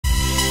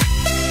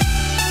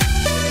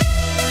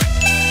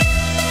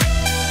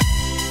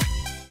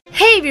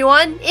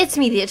everyone, it's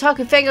me, the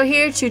Otaku Fango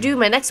here to do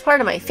my next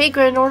part of my Fate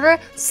Grand Order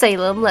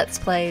Salem Let's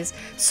Plays.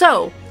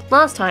 So,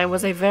 last time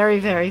was a very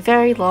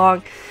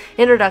long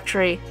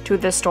introductory to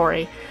this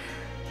story.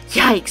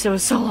 Yikes, it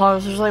was so long. I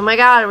was just like, my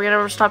god, we're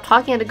gonna stop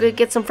talking and go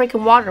get some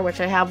freaking water, which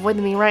I have with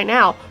me right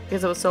now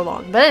because it was so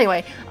long. But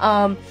anyway,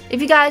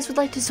 if you guys would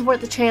like to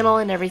support the channel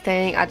and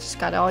everything, I just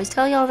gotta always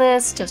tell y'all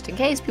this, just in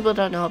case people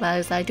don't know about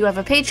it, is that I do have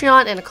a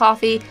Patreon and a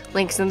coffee,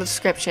 links in the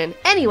description.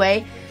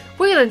 Anyway,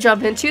 we're gonna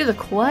jump into the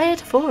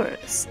Quiet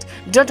Forest.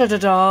 Dun dun dun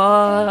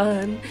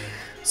dun!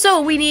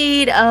 So we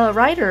need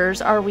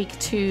writers are week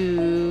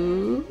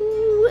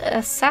 2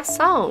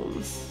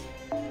 assassins.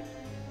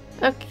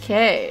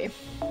 Okay.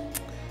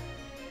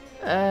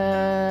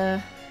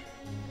 I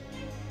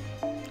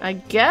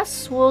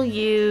guess we'll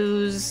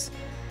use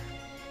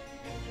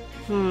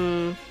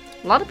a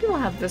lot of people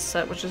have this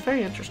set, which is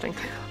very interesting.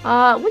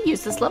 We'll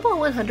use this level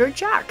 100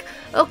 Jack.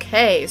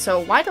 Okay, so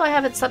why do I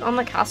have it set on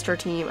the caster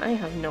team? I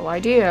have no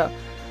idea.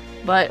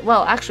 But,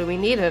 well, actually, we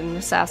needed an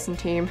assassin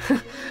team.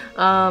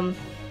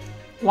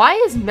 Why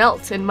is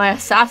Melt in my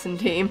assassin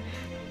team?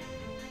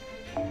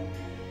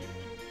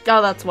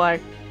 Oh, that's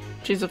why.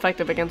 She's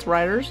effective against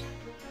riders.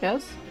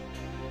 Yes?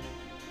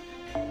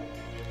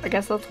 I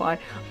guess that's why.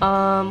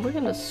 We're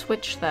gonna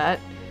switch that.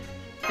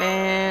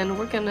 And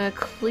we're gonna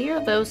clear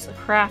those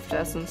craft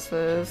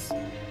essences.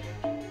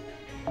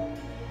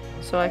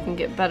 So I can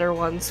get better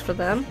ones for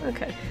them.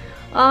 Okay.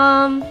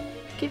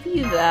 Give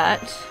you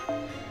that.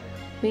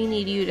 We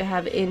need you to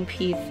have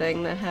NP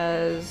thing that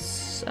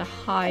has a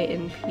high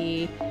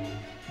NP.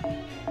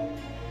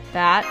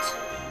 That.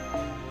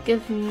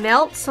 Give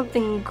Melt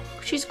something.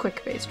 She's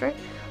quick based, right?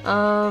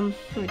 Let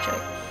me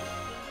check.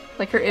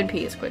 Like her NP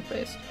is quick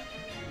based.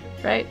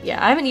 Right?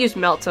 Yeah, I haven't used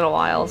Melts in a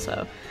while,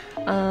 so.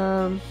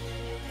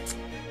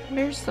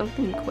 Where's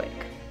something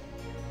quick?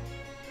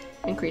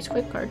 Increase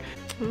quick card.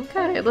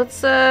 Okay, let's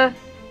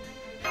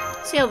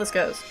see how this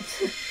goes.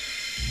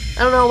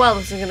 I don't know how well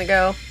this is gonna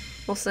go.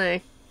 We'll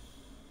see.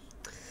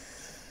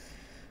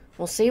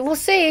 We'll see, we'll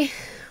see. I'm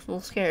a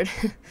little scared.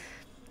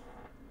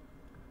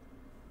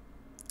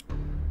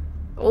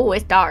 Oh,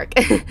 it's dark.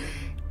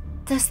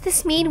 Does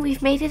this mean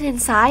we've made it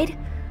inside?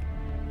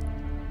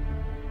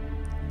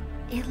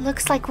 It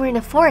looks like we're in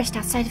a forest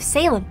outside of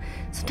Salem,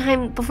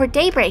 sometime before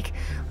daybreak.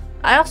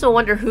 I also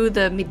wonder who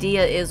the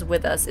Medea is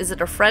with us. Is it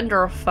a friend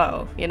or a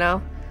foe, you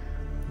know?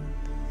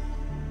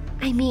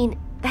 I mean,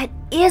 that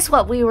is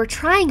what we were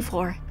trying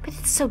for, but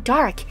it's so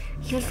dark,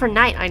 even for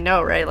night. I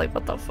know, right? Like,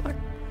 what the fuck?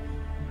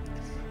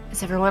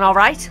 Is everyone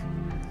alright?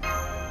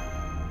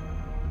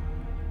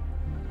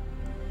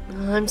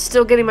 I'm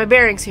still getting my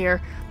bearings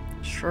here.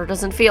 Sure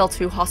doesn't feel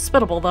too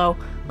hospitable, though.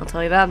 I'll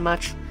tell you that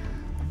much.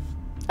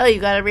 Oh, you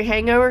got every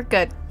hangover?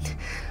 Good.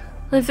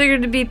 I figured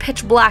it'd be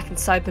pitch black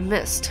inside the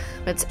mist,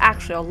 but it's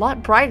actually a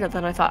lot brighter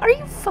than I thought. Are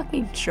you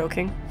fucking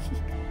joking?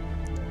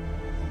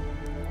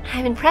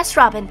 I'm impressed,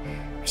 Robin.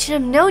 I should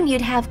have known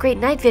you'd have great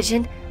night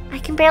vision. I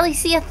can barely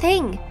see a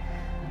thing.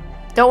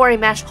 Don't worry,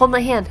 Mash. Hold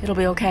my hand. It'll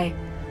be okay.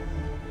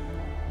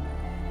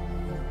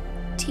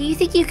 Do you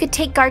think you could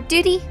take guard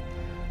duty?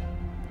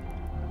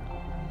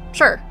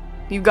 Sure.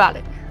 You got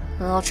it.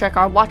 I'll check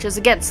our watches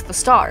against the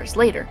stars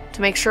later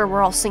to make sure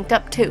we're all synced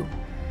up, too.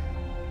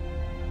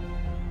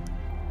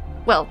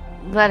 Well,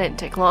 that didn't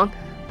take long.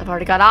 I've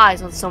already got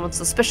eyes on someone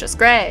suspicious.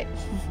 Great.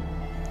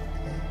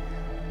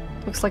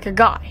 Looks like a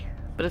guy.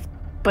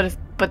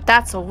 But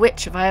that's a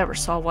witch if I ever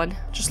saw one.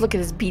 Just look at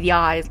his beady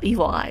eyes,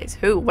 evil eyes.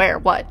 Who, where,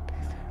 what?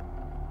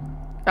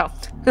 Oh.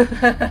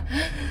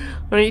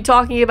 What are you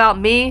talking about,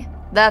 me?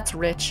 That's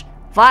rich.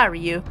 If I were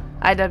you,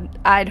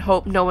 I'd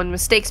hope no one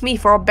mistakes me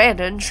for a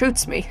bandit and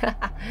shoots me.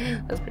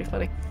 That's pretty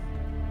funny.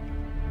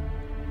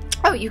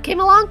 Oh, you came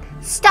along?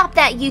 Stop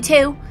that, you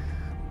two!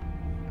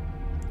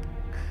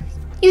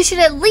 You should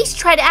at least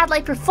try to act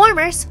like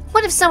performers.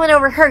 What if someone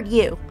overheard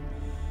you?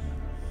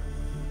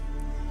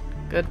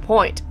 Good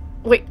point.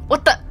 Wait,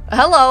 what the?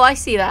 Hello, I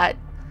see that.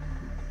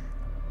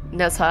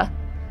 Nezha.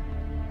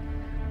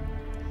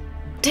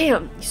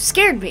 Damn, you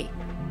scared me.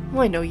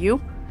 Oh, I know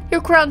you.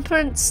 You're Crown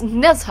Prince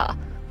Nezha,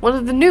 one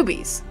of the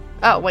newbies.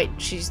 Oh, wait,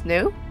 she's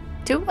new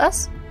to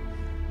us?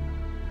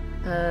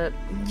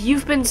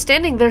 You've been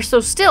standing there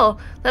so still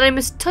that I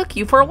mistook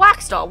you for a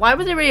wax doll. Why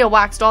would there be a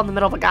wax doll in the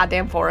middle of a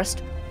goddamn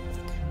forest?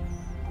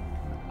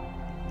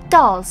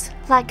 Dolls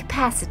lack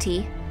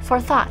capacity for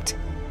thought.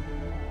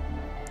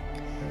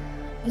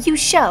 You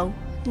show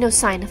no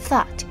sign of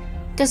thought.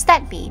 Does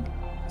that mean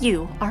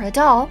you are a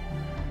doll?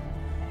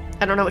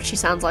 I don't know what she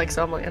sounds like,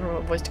 so I'm like, I don't know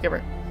what voice to give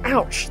her.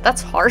 Ouch,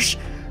 that's harsh.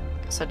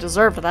 Guess I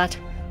deserve that.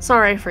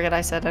 Sorry, forget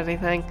I said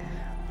anything.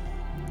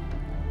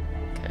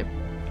 Okay.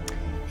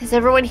 Is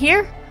everyone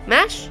here?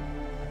 Mash?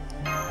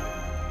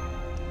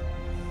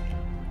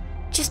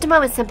 Just a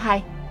moment,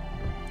 Senpai.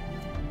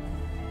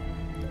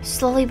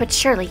 Slowly but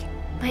surely,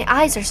 my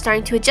eyes are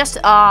starting to adjust.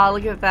 Ah,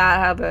 look at that,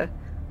 how the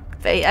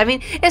face. I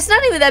mean, it's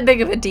not even that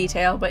big of a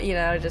detail, but you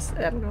know, just,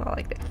 I don't know, I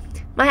like it.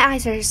 My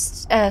eyes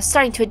are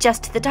starting to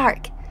adjust to the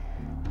dark.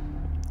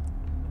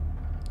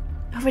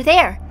 Over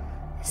there.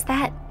 Is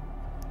that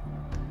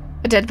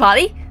A dead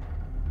body?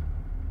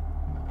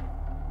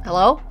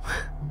 Hello?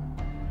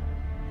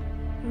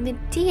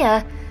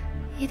 Medea,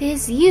 it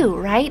is you,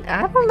 right?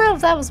 I don't know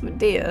if that was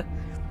Medea.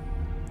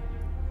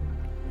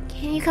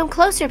 Can you come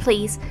closer,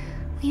 please?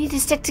 We need to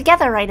stick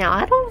together right now.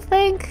 I don't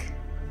think...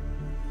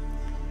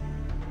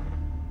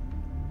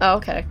 Oh,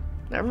 okay.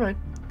 Never mind.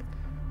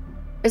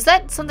 Is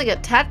that something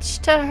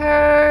attached to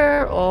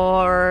her?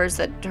 Or is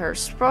it her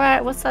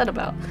sprite? What's that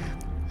about?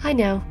 I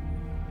know.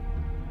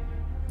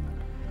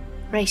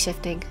 Ray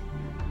shifting.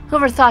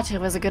 Whoever thought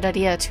it was a good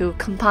idea to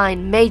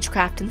combine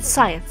magecraft and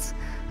science?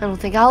 I don't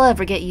think I'll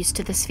ever get used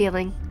to this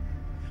feeling.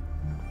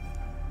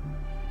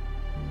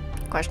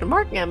 Question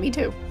mark? Yeah, me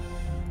too.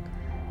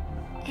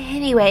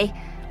 Anyway,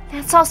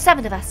 that's all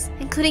 7 of us,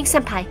 including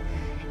Senpai.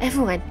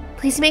 Everyone,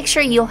 please make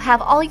sure you'll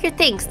have all your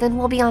things, then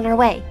we'll be on our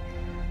way.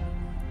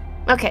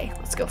 Okay,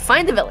 let's go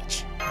find the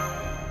village.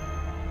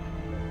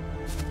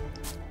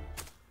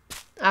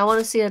 I want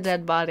to see a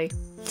dead body.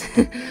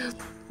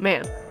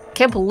 Man,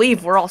 can't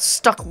believe we're all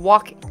stuck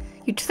walking.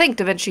 You'd think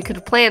Da Vinci could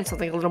have planned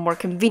something a little more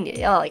convenient.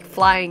 Yeah, like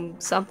flying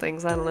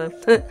somethings, I don't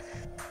know.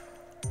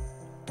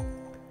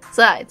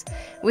 Besides,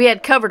 we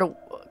had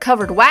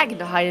covered wagon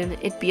to hide in.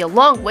 It'd be a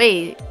long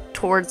way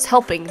towards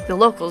helping the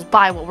locals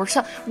buy what we're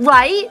selling.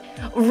 Right?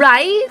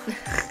 Right?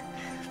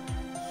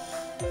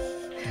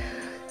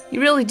 You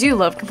really do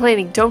love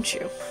complaining, don't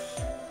you?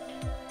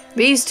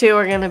 These two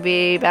are gonna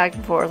be back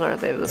and forth,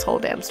 aren't they, this whole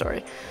damn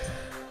story?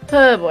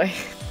 Oh boy.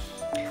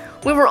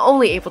 We were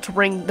only able to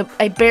bring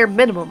a bare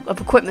minimum of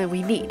equipment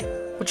we need.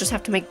 We'll just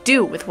have to make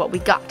do with what we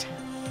got.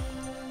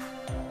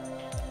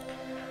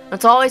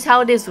 That's always how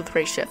it is with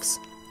race shifts.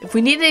 If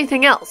we need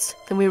anything else,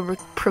 then we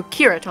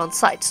procure it on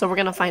site. So we're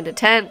gonna find a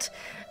tent,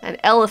 and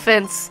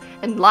elephants,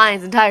 and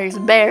lions, and tigers,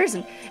 and bears,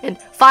 and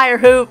fire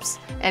hoops,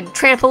 and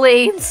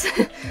trampolines.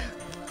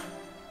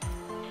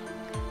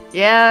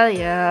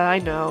 Yeah, I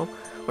know.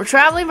 We're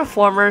traveling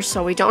performers,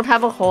 so we don't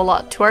have a whole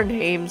lot to our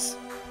names.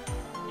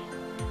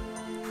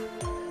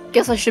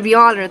 Guess I should be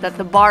honored that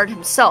the bard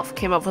himself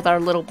came up with our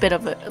little bit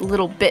of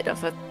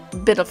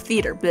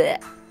theater.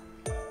 Blech.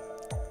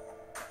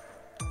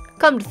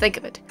 Come to think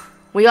of it,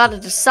 we ought to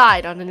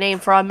decide on a name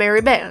for our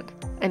merry band.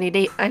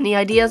 Any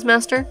ideas,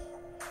 Master?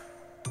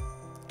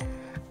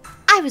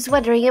 I was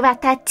wondering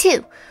about that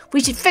too.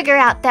 We should figure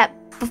out that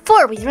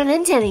before we run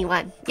into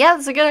anyone. Yeah,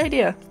 that's a good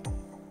idea.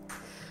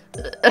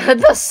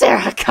 The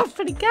Sarah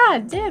Company,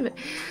 god damn it.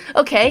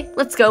 Okay,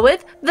 let's go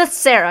with the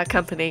Sarah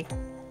Company.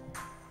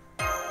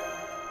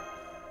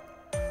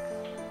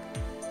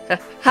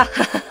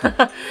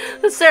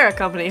 The Sarah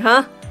Company,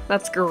 huh?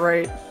 That's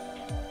great.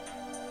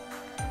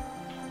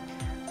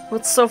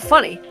 What's so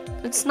funny?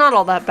 It's not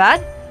all that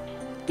bad.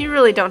 You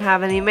really don't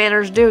have any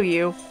manners, do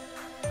you?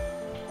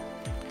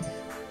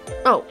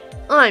 Oh,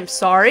 I'm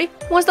sorry.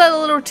 Was that a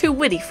little too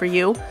witty for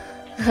you?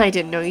 I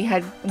didn't know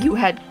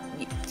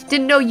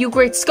didn't know you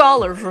great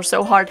scholars were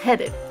so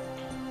hard-headed.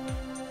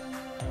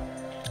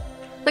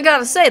 I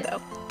gotta say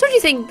though, don't you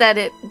think that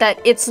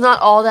it's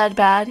not all that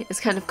bad is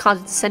kind of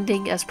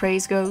condescending as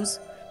praise goes?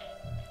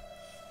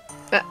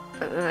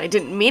 I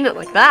didn't mean it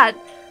like that,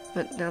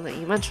 but now that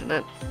you mention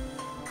it.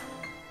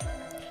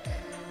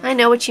 I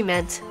know what you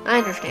meant. I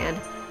understand.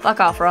 Fuck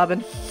off,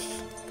 Robin.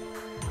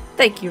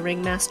 Thank you,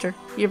 Ringmaster.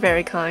 You're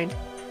very kind.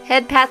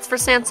 Head pats for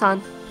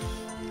Sanson.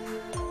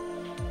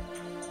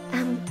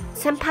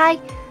 Senpai,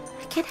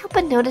 I can't help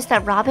but notice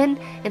that Robin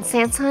and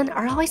Sanson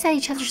are always at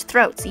each other's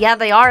throats. Yeah,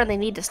 they are, and they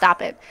need to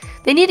stop it.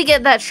 They need to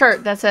get that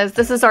shirt that says,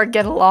 "This is our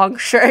get along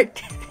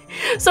shirt."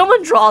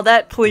 Someone draw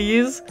that,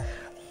 please.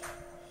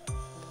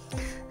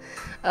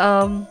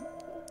 Well,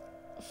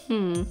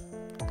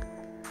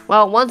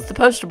 one's the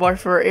poster boy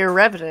for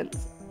Remnant.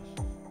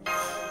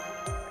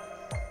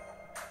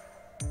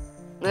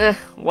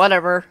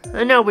 Whatever.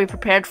 I know we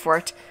prepared for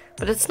it,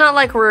 but it's not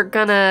like we're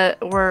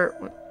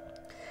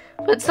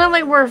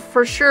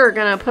for sure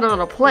gonna put on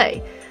a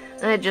play.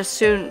 I'd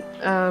just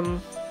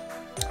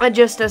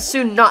as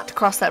soon not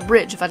cross that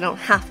bridge if I don't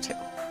have to.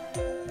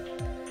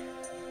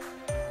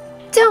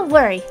 Don't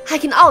worry, I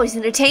can always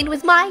entertain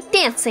with my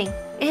dancing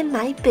and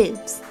my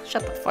boobs.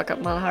 Shut the fuck up,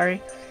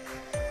 Matahari.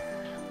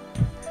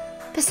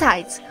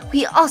 Besides,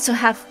 we also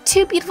have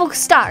 2 beautiful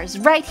stars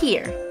right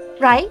here,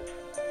 right?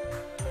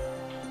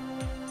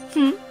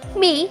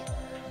 Me?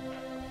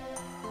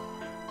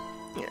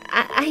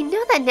 I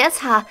know that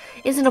Nezha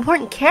is an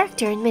important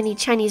character in many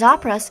Chinese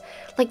operas,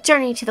 like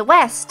Journey to the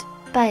West,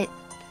 but...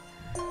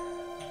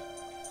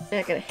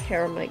 I got a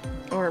hair on my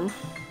arm.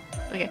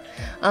 Okay,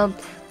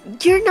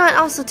 You're not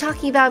also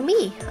talking about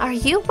me, are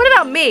you? What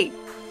about me?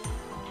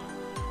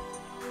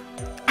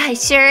 I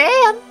sure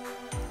am.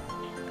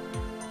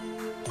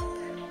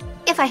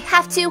 If I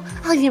have to,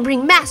 I'll even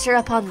bring Master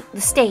up on the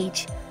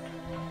stage.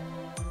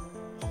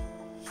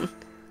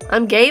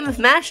 I'm game if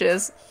Mash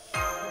is.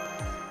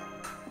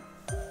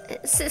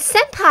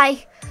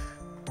 Senpai!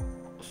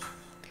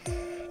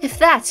 If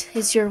that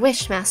is your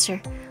wish,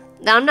 Master.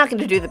 Now, I'm not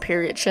going to do the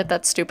period shit,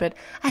 that's stupid.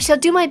 I shall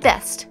do my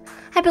best.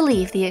 I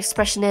believe the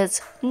expression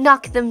is,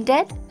 knock them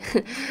dead.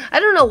 I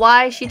don't know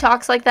why she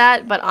talks like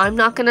that, but I'm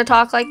not gonna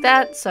talk like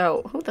that,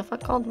 so who the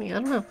fuck called me? I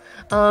don't know.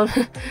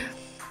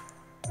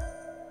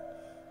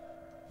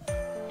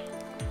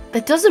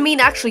 That doesn't mean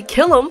actually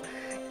kill them.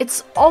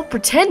 It's all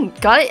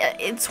pretend, got it?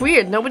 It's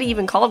weird. Nobody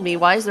even called me.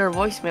 Why is there a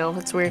voicemail?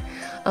 That's weird.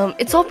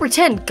 It's all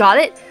pretend, got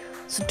it?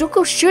 So don't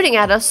go shooting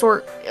at us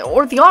or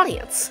the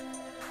audience.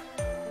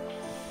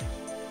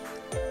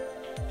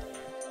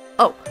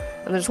 Oh,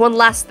 and there's one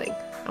last thing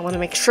I want to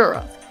make sure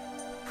of.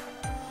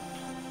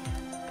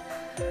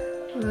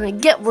 I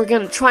get we're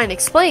gonna try and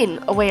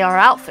explain away our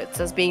outfits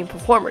as being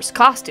performers'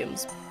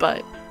 costumes,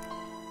 but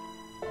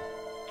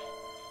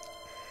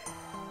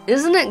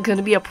isn't it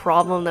gonna be a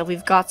problem that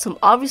we've got some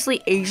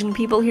obviously Asian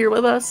people here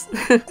with us?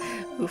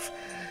 Oof.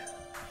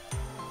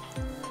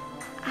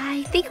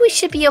 I think we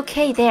should be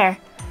okay there.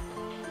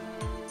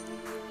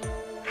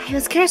 I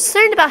was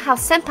concerned about how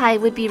Senpai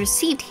would be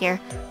received here,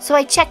 so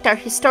I checked our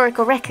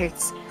historical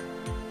records.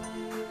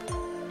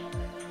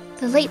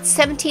 The late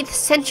 17th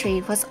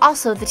century was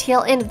also the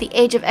tail end of the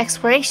Age of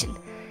Exploration.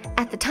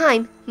 At the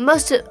time,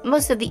 most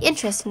of the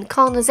interest in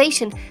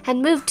colonization had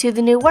moved to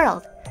the New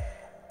World.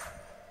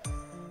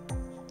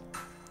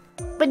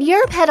 But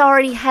Europe had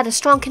already had a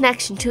strong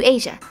connection to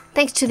Asia,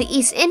 thanks to the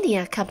East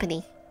India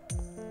Company.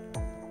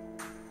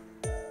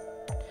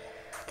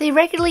 They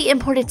regularly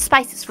imported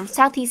spices from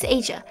Southeast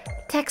Asia,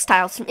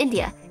 textiles from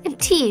India, and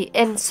tea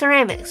and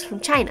ceramics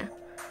from China.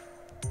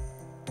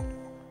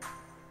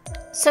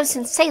 So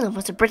since Salem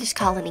was a British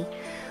colony,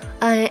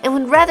 and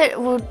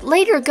would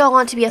later go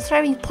on to be a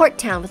thriving port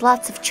town with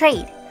lots of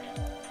trade.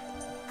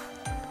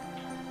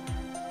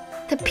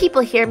 The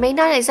people here may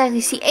not exactly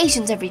see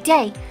Asians every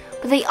day,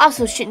 but they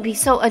also shouldn't be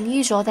so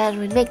unusual that it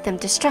would make them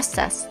distrust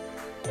us.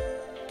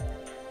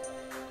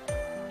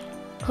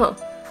 Huh,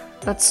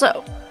 that's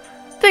so.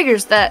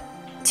 Figures that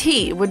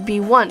tea would be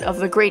one of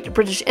the great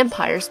British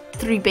Empire's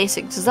 3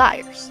 basic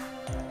desires.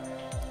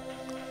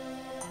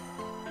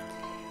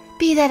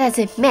 Be that as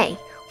it may,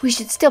 we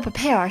should still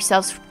prepare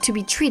ourselves to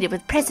be treated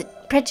with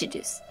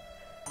prejudice,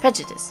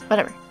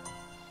 whatever.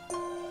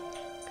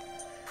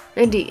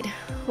 Indeed.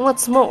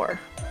 What's more,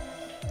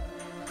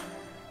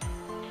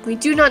 we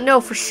do not know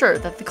for sure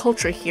that the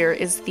culture here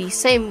is the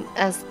same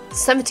as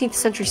 17th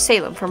century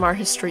Salem from our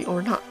history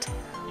or not.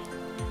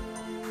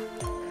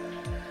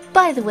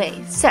 By the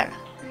way, Sarah,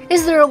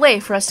 is there a way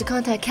for us to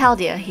contact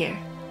Chaldea here?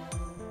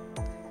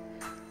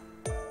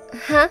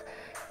 Huh?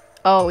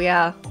 Oh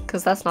yeah,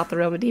 because that's not the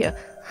real idea.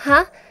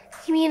 Huh?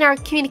 You mean our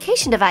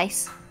communication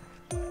device?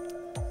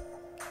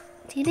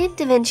 Didn't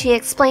Da Vinci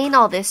explain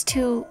all this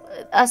to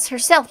us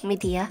herself,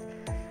 Medea?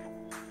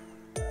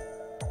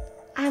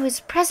 I was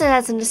present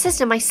as an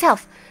assistant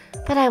myself,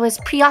 but I was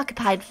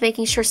preoccupied with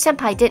making sure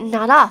Senpai didn't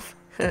nod off.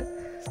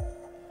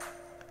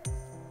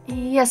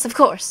 Yes, of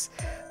course.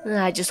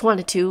 I just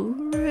wanted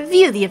to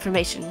review the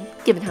information,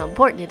 given how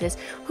important it is.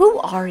 Who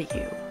are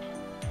you?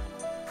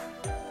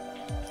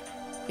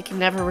 We can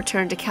never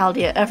return to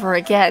Chaldea ever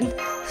again.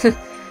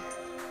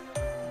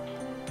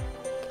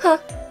 Huh?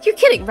 You're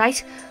kidding,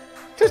 right?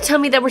 Don't tell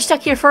me that we're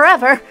stuck here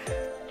forever.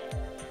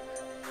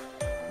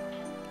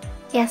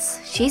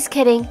 Yes, she's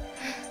kidding.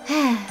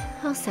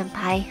 Oh,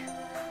 Senpai.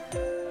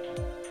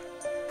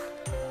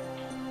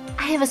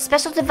 I have a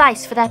special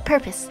device for that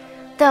purpose,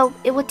 though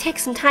it would take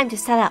some time to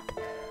set up.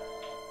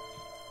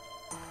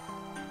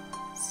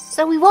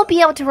 So we won't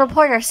be able to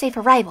report our safe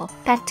arrival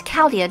back to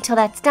Chaldea until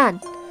that's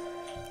done.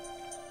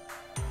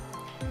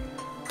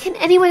 Can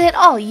anyone at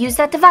all use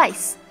that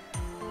device?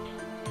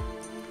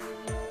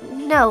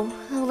 No,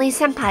 only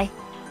Senpai.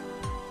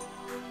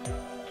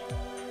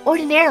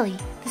 Ordinarily,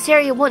 this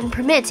area wouldn't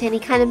permit any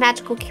kind of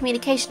magical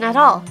communication at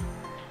all.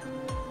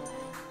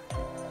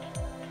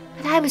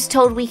 But I was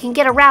told we can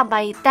get around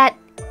by that,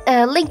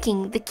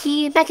 linking the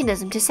key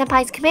mechanism to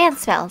Senpai's command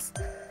spells.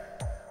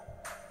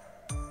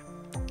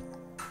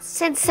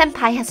 Since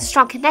Senpai has a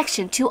strong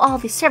connection to all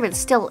the servants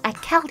still at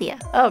Chaldea.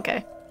 Oh,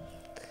 okay.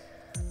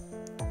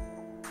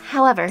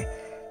 However,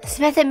 this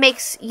method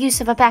makes use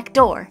of a back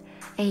door,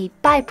 a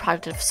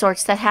byproduct of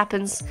sorts that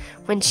happens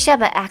when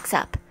Sheba acts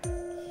up.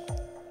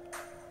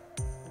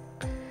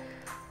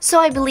 So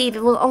I believe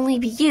it will only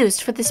be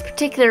used for this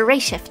particular ray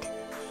shift.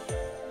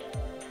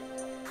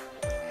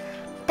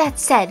 That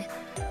said,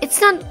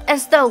 it's not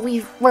as though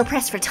we were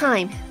pressed for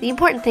time. The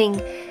important thing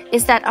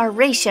is that our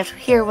ray shift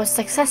here was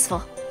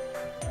successful.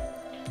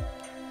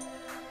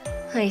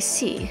 I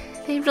see.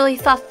 They really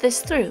thought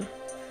this through.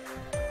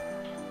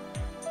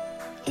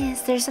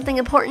 Is there something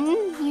important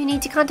you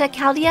need to contact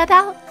Chaldea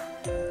about?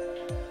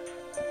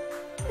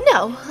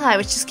 No, I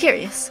was just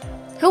curious.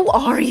 Who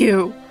are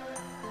you?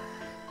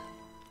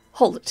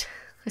 Hold it.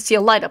 I see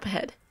a light up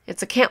ahead.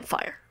 It's a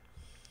campfire.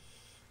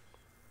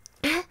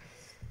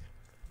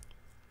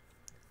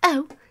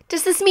 Oh,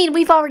 does this mean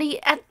we're already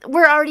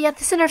at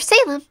the center of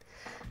Salem?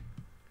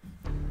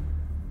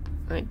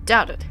 I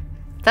doubt it.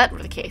 If that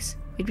were the case,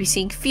 we'd be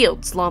seeing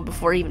fields long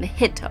before even a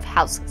hint of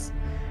houses.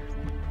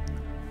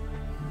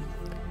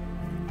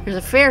 There's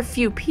a fair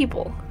few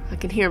people. I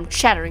can hear them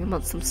chattering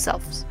amongst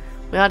themselves.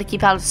 We ought to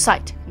keep out of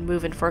sight and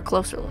move in for a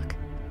closer look.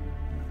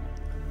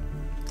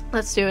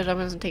 Let's do it. I'm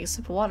gonna take a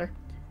sip of water.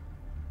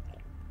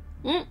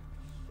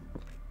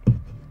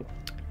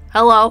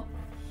 Hello.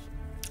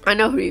 I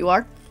know who you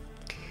are.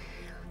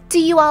 Do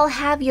you all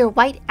have your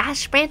white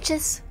ash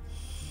branches?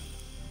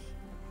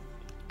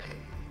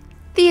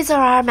 These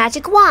are our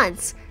magic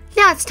wands.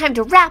 Now it's time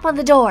to rap on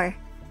the door.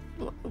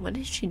 What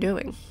is she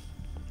doing?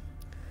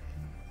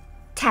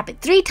 Tap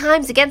it 3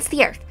 times against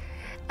the earth.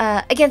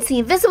 Against the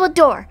invisible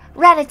door.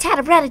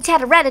 Rat-a-tat-a,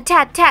 rat-a-tat-a,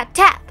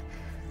 rat-a-tat-tat-tap.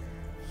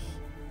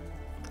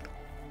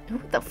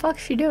 What the fuck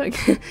is she doing?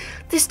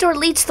 This door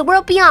leads to the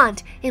world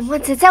beyond, and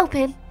once it's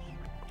open,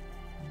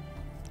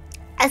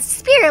 a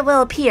spirit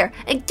will appear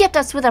and gift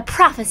us with a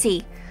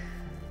prophecy.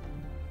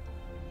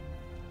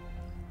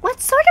 What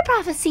sort of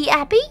prophecy,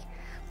 Abby?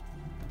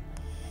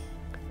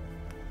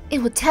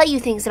 It will tell you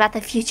things about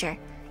the future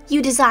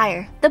you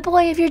desire, the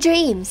boy of your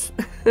dreams.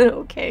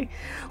 Okay.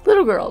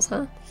 Little girls,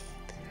 huh?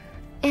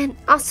 And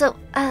also,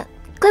 a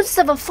glimpse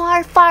of a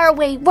far, far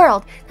away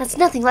world that's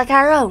nothing like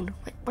our own.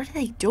 What are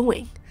they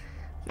doing?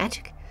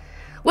 Magic?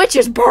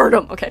 Witches, burn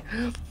them! Okay.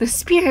 The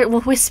spirit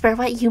will whisper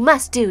what you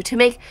must do to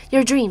make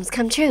your dreams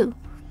come true.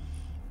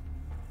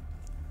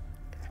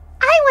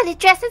 I want a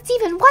dress that's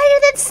even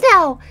whiter than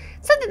snow.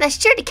 Something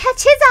that's sure to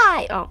catch his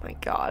eye. Oh my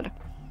god.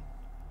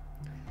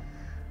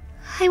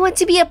 I want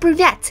to be a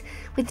brunette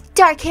with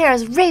dark hair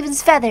as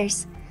raven's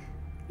feathers.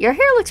 Your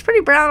hair looks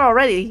pretty brown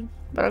already,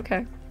 but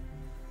okay.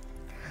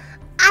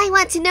 I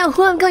want to know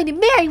who I'm going to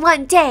marry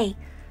one day.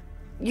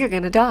 You're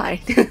gonna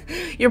die.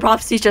 Your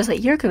prophecy's just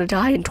like, you're gonna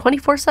die in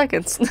 24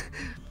 seconds.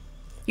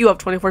 You have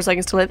 24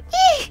 seconds to live.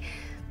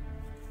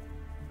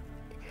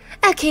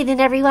 Okay then,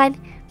 everyone.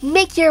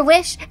 Make your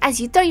wish as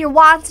you throw your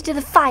wands into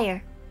the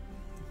fire.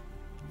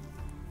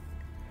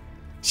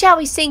 Shall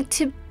we sing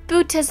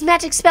Tibuta's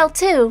magic spell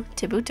too?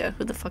 Tibuta?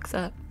 Who the fuck's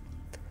that?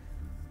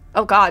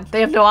 Oh god, they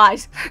have no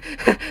eyes.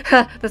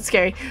 That's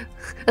scary.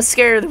 That's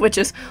scarier than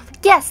witches.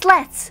 Yes,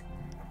 let's.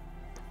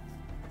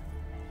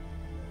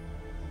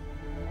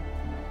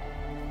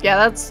 Yeah,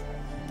 that's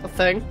a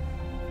thing.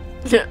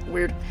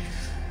 Weird.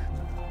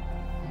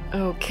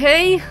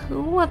 Okay,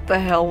 what the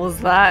hell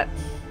was that?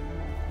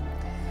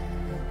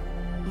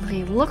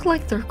 They look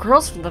like they're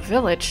girls from the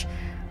village,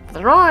 but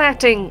they're all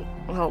acting,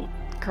 well,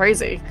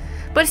 crazy.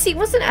 But see,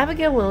 wasn't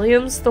Abigail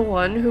Williams the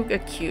one who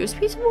accused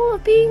people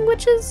of being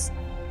witches?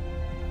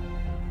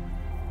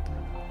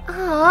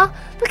 Aw,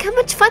 look how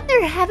much fun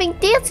they're having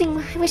dancing.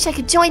 I wish I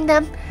could join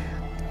them.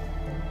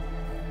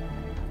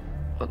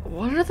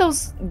 What are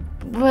those?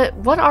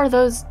 What are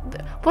those?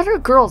 What are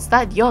girls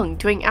that young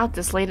doing out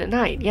this late at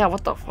night? Yeah,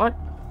 what the fuck?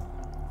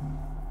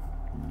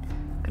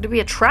 Could it be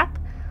a trap?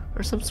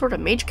 Or some sort of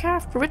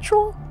magecraft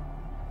ritual?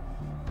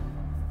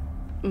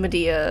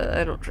 Medea,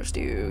 I don't trust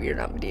you. You're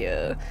not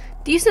Medea.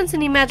 Do you sense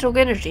any magical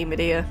energy,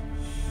 Medea?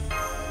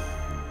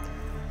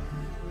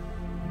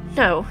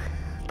 No,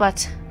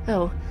 but,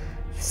 oh,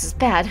 this is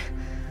bad.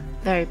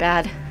 Very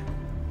bad.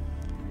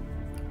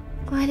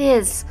 What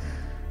is?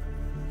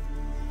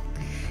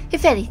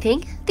 If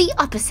anything, the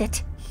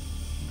opposite.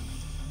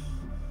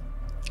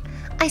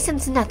 I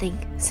sense nothing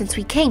since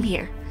we came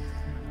here.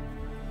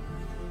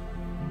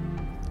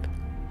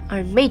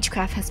 Our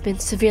magecraft has been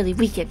severely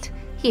weakened.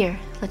 Here,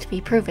 let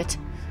me prove it.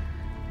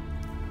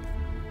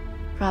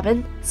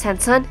 Robin,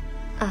 Sanson,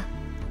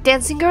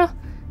 Dancing Girl,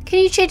 can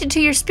you change it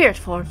to your spirit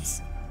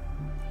forms?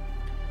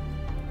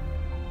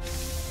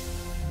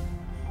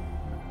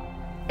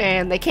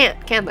 And they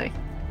can't, can they?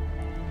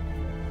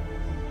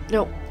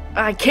 No,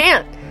 I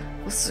can't!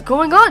 What's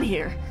going on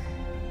here?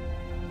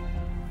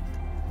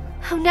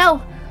 Oh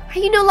no, are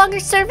you no longer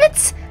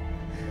servants?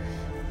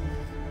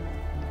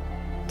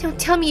 Don't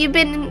tell me you've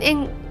been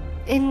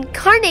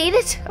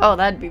incarnated. Oh,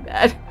 that'd be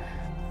bad.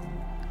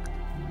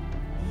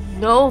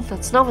 No,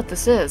 that's not what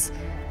this is.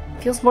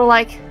 It feels more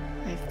like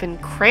I've been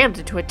crammed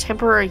into a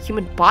temporary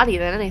human body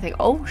than anything.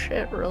 Oh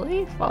shit,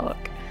 really?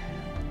 Fuck.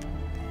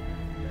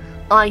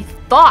 I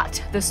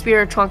thought the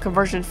Spiritron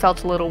conversion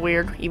felt a little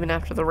weird, even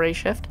after the ray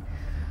shift.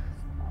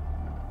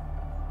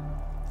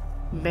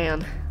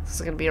 Man, this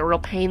is gonna be a real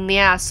pain in the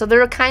ass. So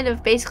they're kind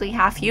of basically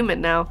half human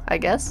now, I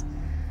guess.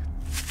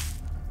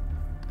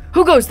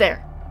 Who goes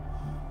there?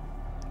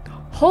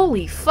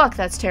 Holy fuck,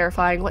 that's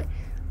terrifying. What?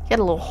 You got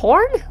a little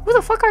horn? Who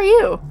the fuck are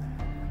you?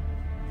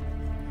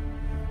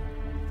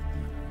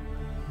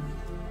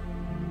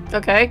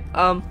 Okay,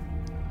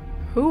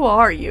 who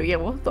are you? Yeah,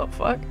 what the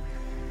fuck?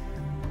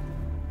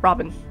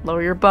 Robin,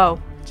 lower your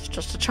bow. It's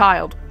just a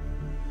child.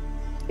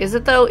 Is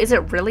it though? Is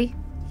it really?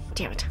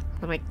 Damn it.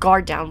 I let my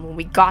guard down when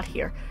we got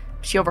here.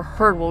 She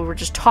overheard what we were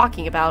just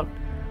talking about.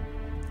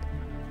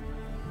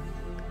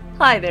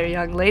 Hi there,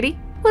 young lady.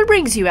 What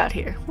brings you out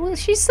here? Well,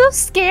 she's so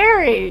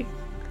scary.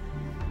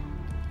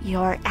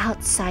 You're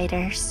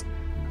outsiders.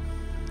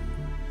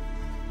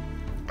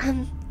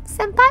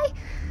 Senpai?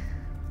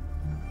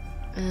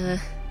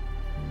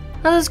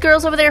 Are those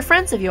girls over there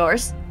friends of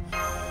yours?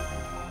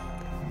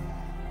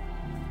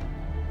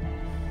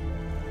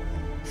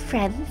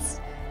 Friends?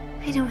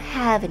 I don't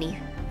have any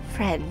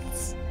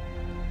friends.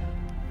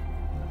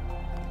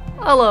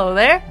 Hello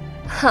there.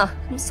 Huh,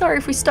 I'm sorry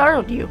if we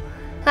startled you.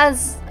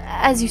 As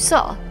you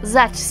saw,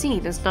 that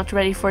scene is not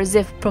ready for a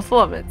ZIF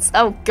performance.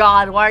 Oh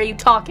god, why are you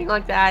talking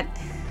like that?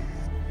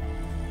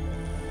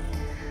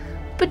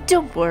 But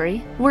don't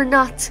worry, we're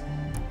not...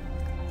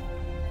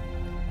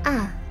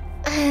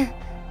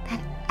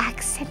 that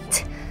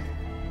accent.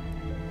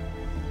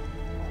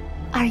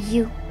 Are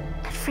you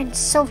a French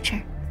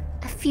soldier?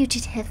 A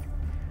fugitive?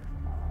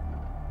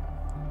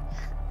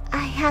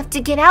 I have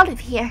to get out of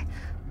here.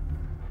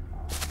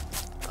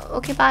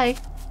 Okay, bye.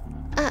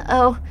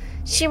 Uh-oh.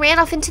 She ran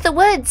off into the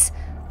woods.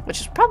 Which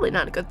is probably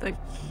not a good thing.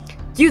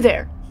 You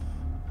there!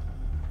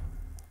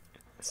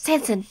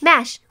 Sanson,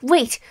 Mash,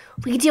 wait.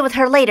 We can deal with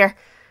her later.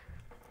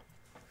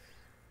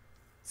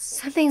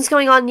 Something's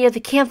going on near the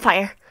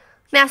campfire.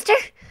 Master?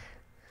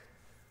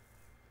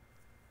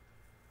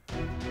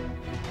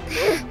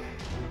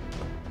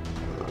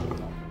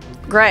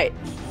 Great.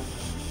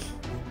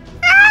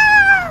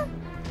 Ah!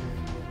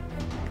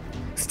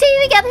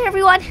 Stay together,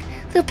 everyone.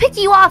 They'll pick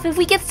you off if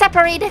we get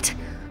separated.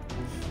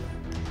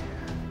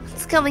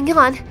 What's going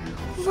on?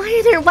 Why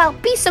are there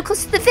wild beasts so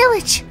close to the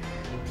village?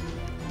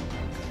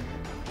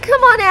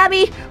 Come on,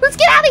 Abby. Let's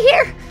get out of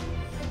here.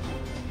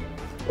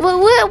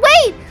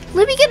 Wait.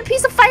 Let me get a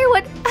piece of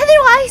firewood.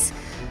 Otherwise...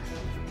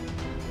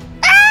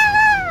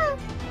 Ah!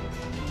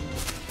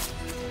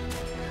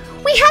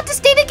 We have to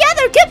stay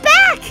together. Get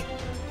back.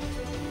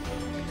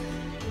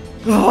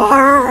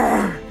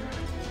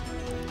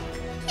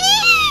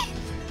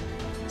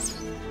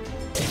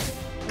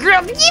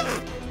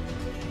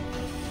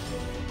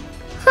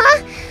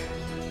 Huh?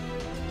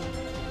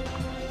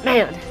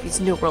 Man, these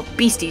New World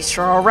beasties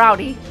sure are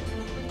rowdy.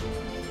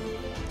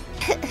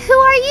 Who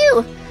are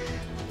you?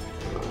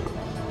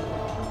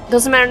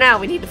 Doesn't matter now,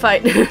 we need to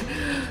fight.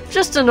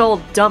 Just an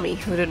old dummy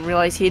who didn't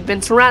realize he had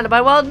been surrounded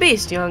by wild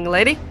beasts, young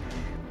lady.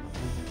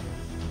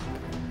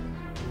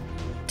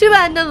 Too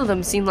bad none of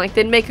them seemed like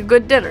they'd make a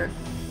good dinner.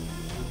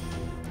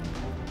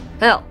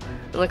 Hell,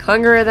 they look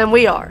hungrier than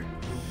we are.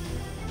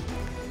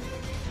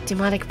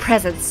 Demonic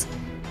presence.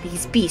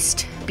 These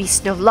beasts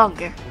no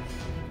longer.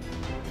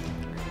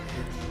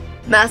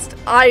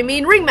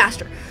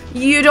 Ringmaster,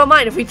 you don't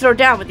mind if we throw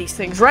down with these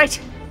things, right?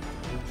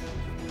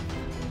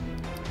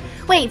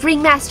 Wait,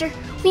 Ringmaster,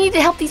 we need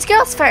to help these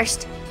girls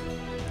first.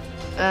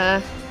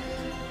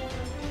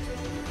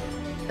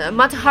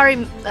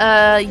 Matahari,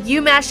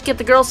 you Mash get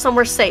the girls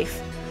somewhere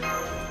safe.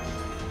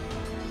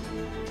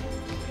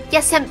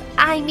 Yes,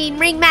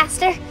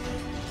 Ringmaster.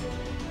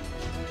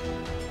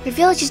 Your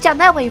village is down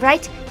that way,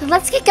 right? Then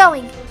let's get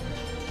going.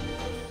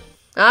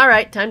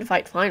 Alright, time to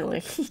fight, finally.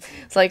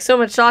 It's like so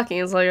much talking,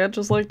 it's like, I'd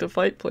just like to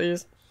fight,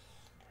 please.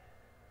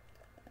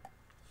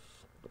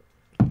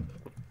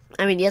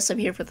 I mean, yes, I'm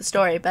here for the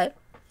story, but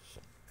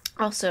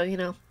also, you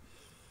know,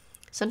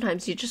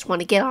 sometimes you just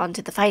want to get on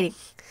to the fighting.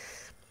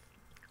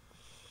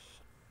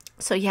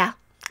 So yeah,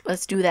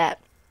 let's do that.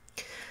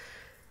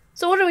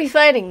 So what are we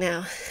fighting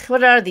now?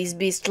 What are these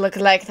beasts look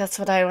like? That's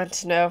what I want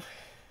to know.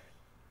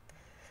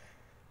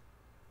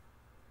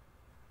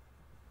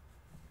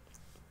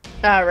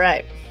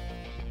 Alright.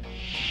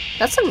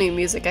 That's some new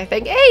music, I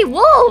think. Hey,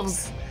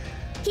 wolves!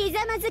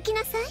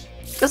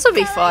 This would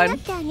be fun.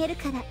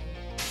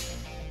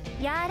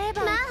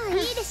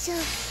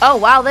 Oh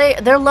wow,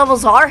 their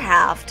levels are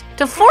halved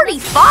to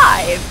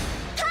 45.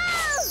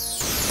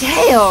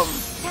 Damn,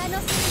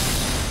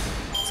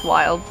 it's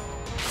wild.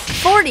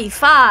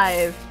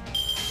 45.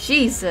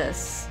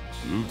 Jesus.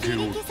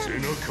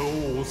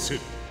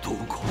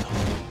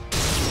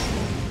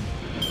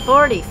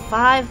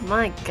 45.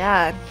 My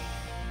God.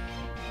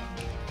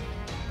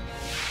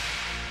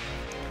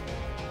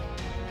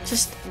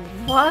 Just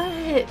what?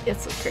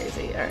 It's so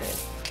crazy. All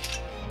right.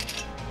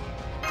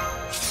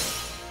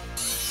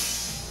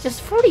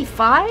 Just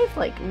 45?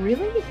 Like,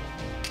 really?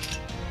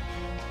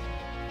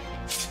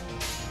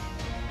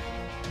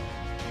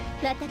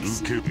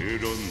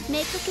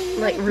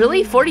 Like,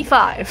 really?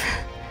 45?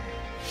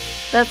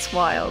 That's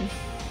wild.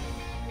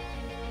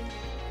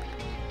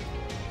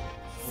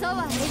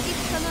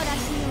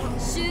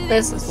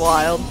 This is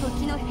wild.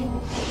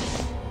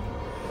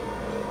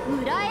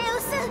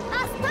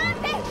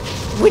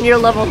 When you're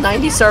level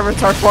 90,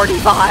 servants are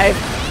 45.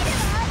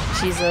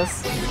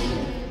 Jesus.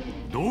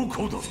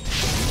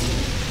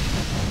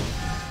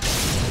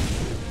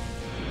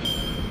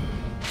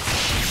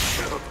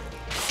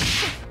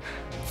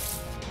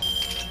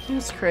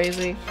 It's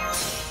crazy.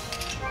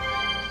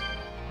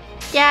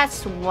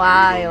 That's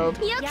wild.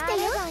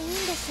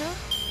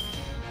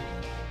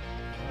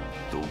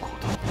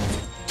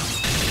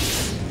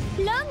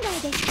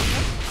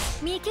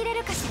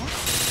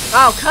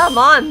 Oh, come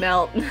on,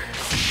 Melt.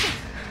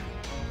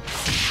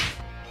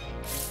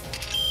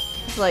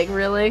 It's like,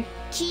 really?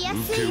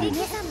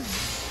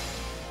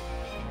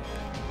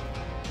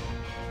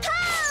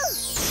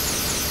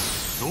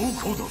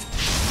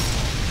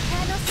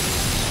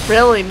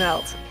 Really,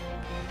 Melt?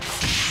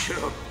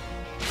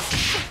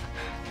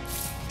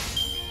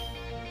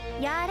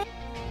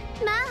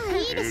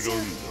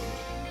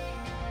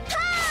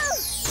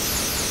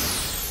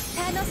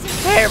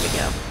 There we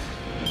go.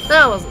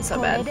 That wasn't so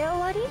bad.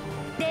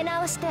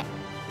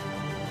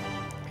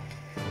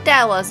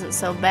 That wasn't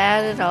so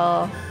bad at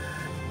all.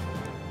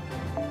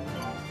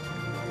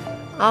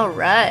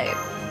 Alright.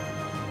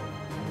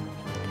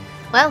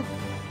 Well,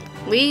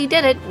 we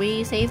did it.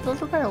 We saved the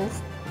little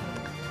girls.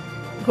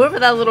 Whoever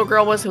that little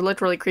girl was who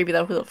looked really creepy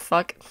though, who the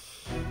fuck?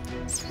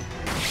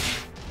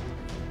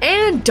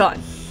 And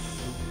done.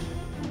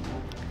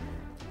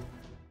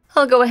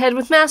 I'll go ahead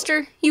with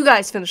Master. You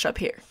guys finish up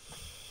here.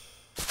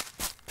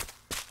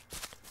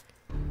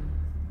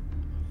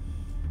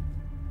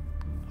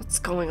 What's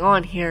going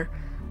on here?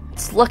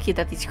 It's lucky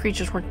that these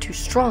creatures weren't too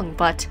strong,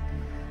 but...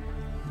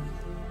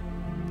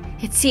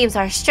 It seems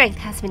our strength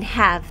has been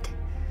halved.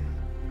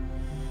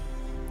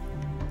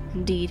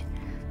 Indeed.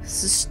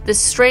 This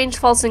strange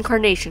false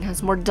incarnation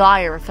has more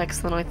dire effects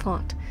than I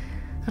thought.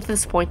 At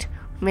this point,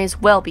 we may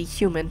as well be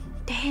human.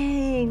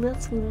 Dang,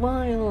 that's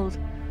wild.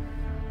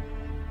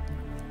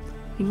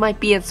 We might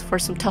be in for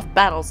some tough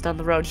battles down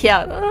the road.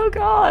 Yeah, oh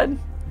god.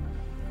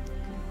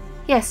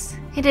 Yes,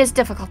 it is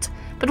difficult,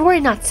 but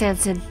worry not,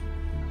 Sanson.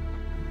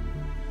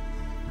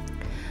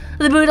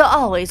 The Buddha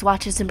always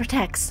watches and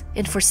protects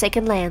in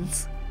forsaken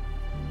lands.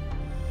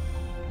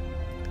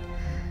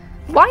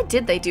 Why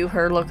did they do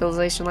her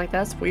localization like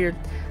that? That's weird.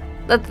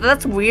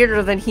 That's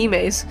weirder than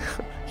Hime's.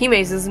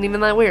 Hime's isn't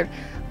even that weird.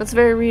 That's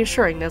very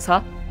reassuring,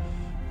 Nezha.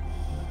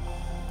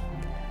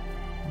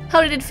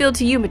 How did it feel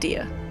to you,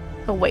 Medea?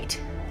 Oh wait,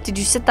 did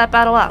you sit that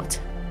battle out?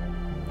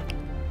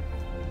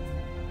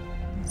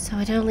 So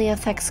it only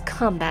affects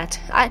combat.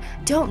 I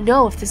don't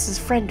know if this is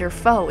friend or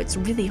foe. It's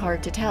really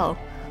hard to tell.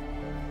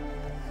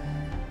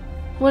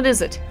 What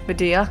is it,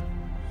 Medea?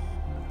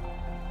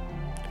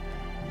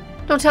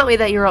 Don't tell me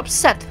that you're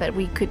upset that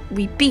we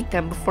beat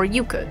them before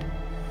you could.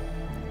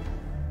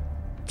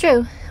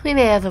 True, we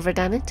may have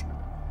overdone it.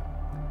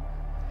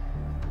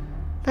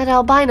 That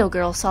albino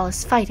girl saw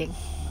us fighting.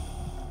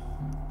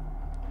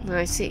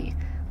 I see.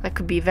 That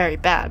could be very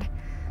bad.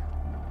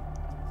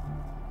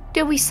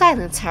 Do we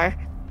silence her?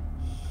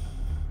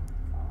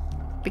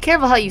 Be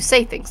careful how you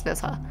say things,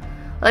 Nezha.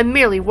 I'm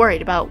merely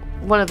worried about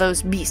one of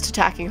those beasts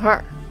attacking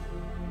her.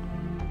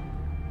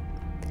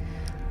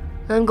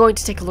 I'm going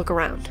to take a look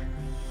around.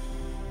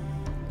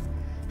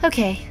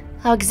 Okay,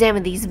 I'll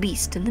examine these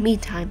beasts in the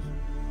meantime.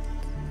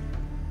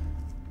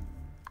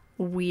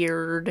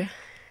 Weird.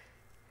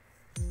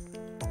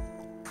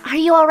 Are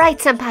you alright,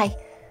 Senpai?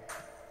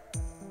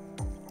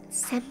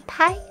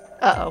 Senpai?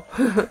 Uh-oh.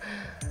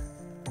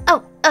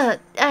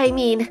 I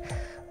mean...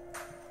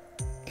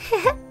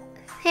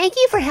 Thank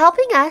you for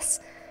helping us.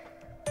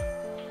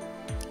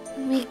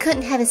 We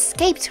couldn't have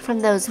escaped from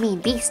those mean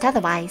beasts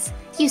otherwise.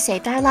 You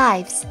saved our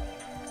lives.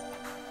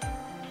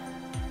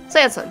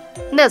 Sanson,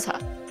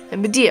 Nezha,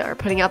 and Medea are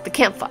putting out the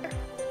campfire.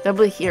 They'll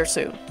be here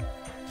soon.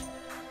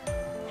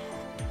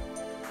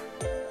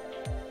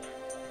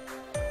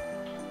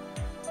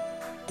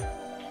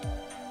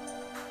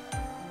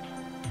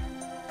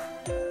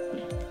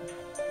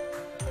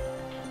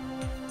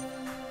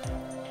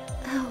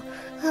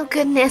 Oh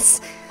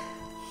goodness.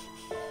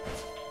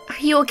 Are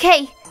you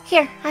okay?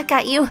 Here, I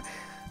got you.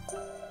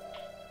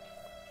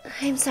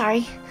 I'm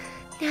sorry.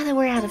 Now that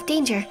we're out of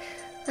danger,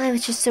 I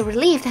was just so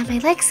relieved that my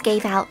legs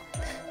gave out.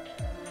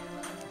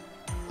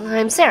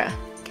 I'm Sarah.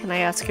 Can I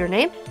ask your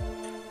name?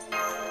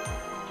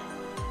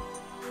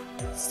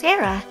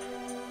 Sarah?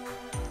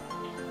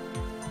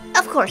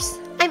 Of course,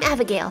 I'm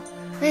Abigail.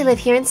 I live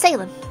here in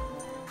Salem.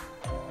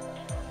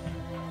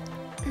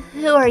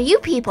 Who are you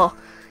people?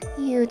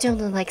 You don't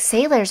look like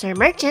sailors or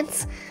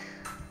merchants.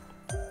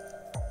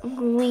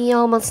 We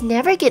almost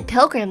never get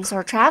pilgrims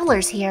or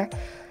travelers here,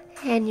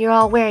 and you're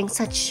all wearing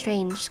such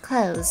strange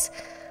clothes.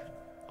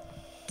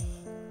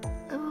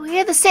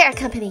 We're the Sarah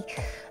Company,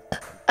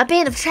 a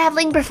band of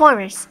traveling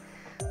performers.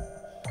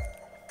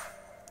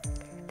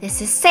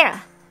 This is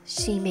Sarah.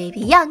 She may be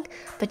young,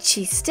 but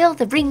she's still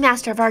the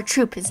ringmaster of our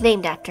troupe is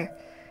named after.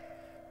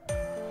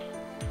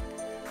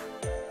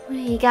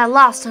 We got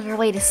lost on our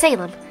way to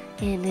Salem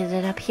and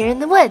ended up here in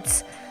the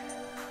woods.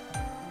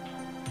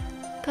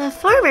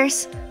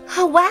 Performers?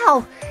 Oh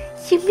wow!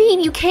 You mean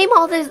you came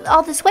all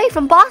this way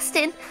from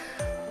Boston?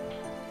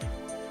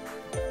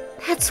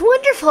 That's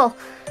wonderful!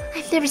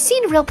 I've never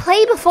seen a real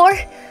play before.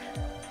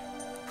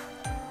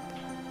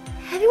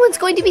 Everyone's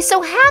going to be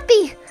so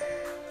happy!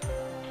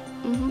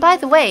 By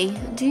the way,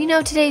 do you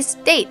know today's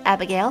date,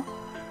 Abigail?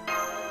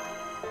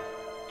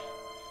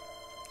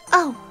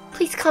 Oh,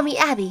 please call me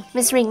Abby,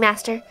 Miss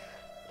Ringmaster.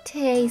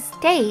 Today's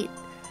date?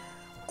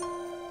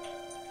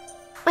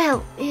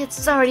 Well,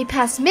 it's already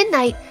past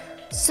midnight,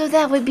 so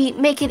that would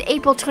make it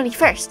April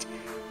 21st.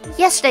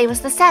 Yesterday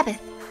was the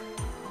Sabbath.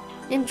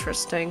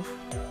 Interesting.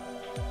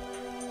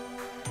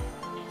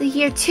 The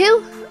year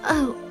 2?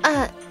 Oh,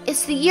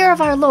 it's the year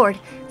of our Lord,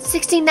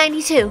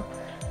 1692.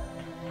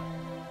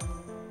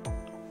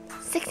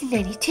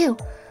 1692?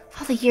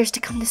 All the years to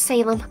come to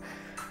Salem.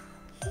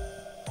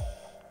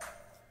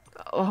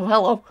 Oh,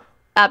 hello.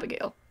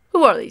 Abigail,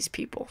 who are these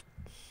people?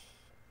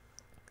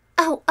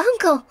 Oh,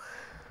 Uncle!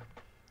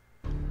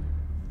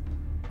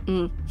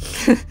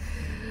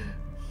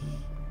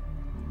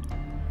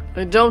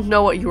 I don't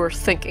know what you were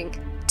thinking,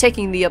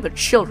 taking the other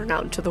children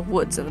out into the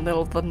woods in the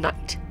middle of the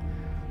night.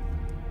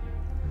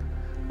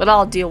 But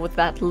I'll deal with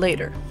that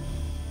later.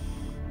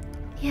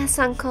 Yes,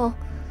 Uncle.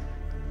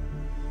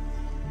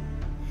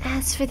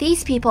 As for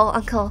these people,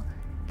 Uncle,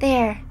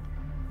 we're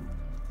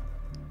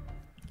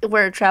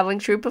a traveling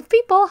troupe of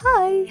people,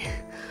 hi!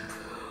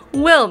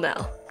 Well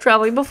now,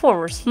 traveling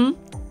performers,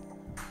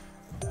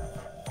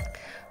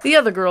 The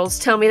other girls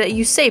tell me that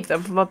you saved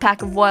them from a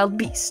pack of wild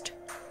beasts.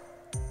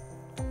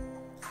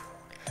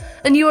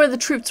 And you are the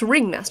troupe's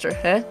ringmaster,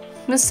 eh?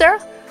 Miss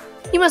Sarah?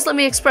 You must let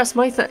me express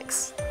my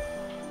thanks.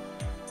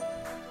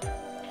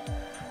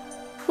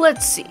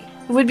 Let's see.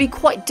 It would be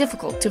quite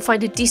difficult to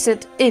find a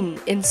decent inn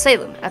in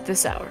Salem at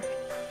this hour.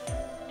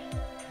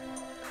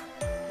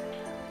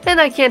 And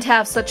I can't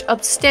have such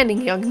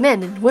upstanding young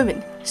men and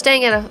women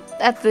staying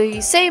at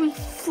the same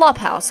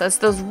flophouse as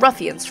those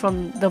ruffians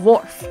from the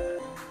wharf.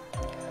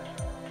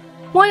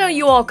 Why don't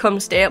you all come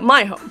stay at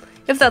my home,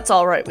 if that's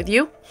all right with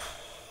you?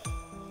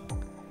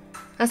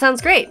 That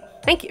sounds great.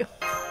 Thank you,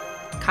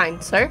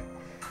 kind sir.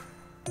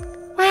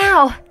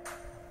 Wow.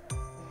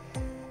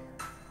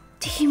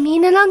 Do you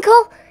mean it,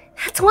 Uncle?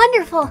 That's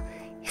wonderful.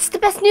 It's the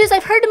best news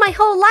I've heard in my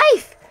whole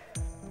life.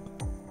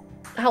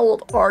 How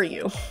old are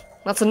you?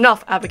 That's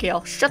enough,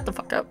 Abigail. Shut the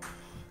fuck up.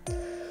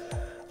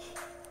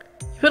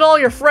 You put all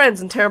your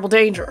friends in terrible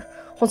danger.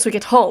 Once we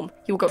get home,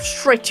 you will go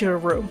straight to your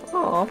room.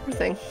 Aw, poor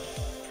thing.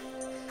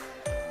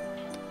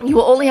 You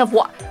will only have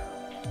what?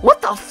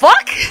 What the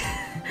fuck?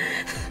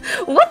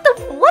 What?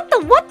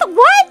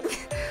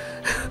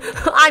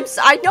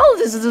 I know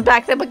this is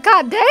back then, but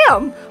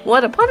goddamn,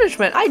 what a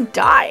punishment. I'd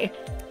die.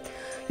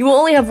 You will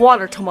only have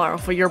water tomorrow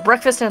for your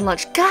breakfast and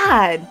lunch.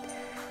 God.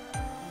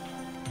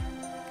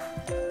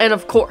 And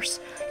of course,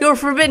 you are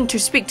forbidden to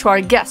speak to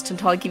our guest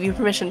until I give you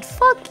permission.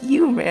 Fuck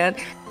you, man.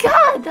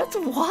 God, that's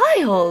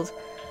wild.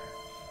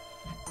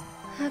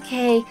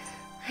 Okay,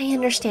 I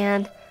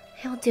understand.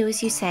 I'll do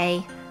as you say.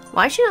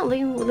 Why is she not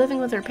living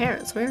with her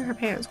parents? Where are her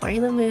parents? Why are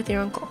you living with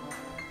your uncle?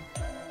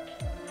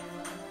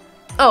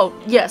 Oh,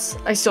 yes,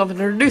 I still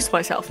haven't introduced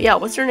myself. Yeah,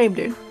 what's your name,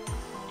 dude?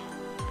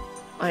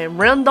 I am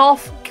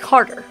Randolph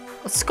Carter,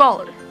 a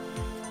scholar.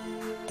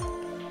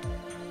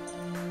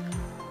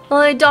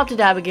 Well, I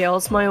adopted Abigail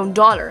as my own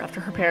daughter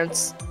after her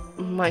parents,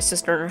 my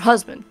sister and her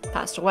husband,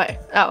 passed away.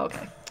 Oh,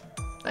 okay.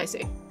 I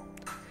see.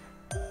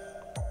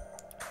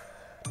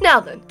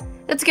 Now then,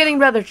 it's getting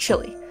rather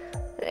chilly,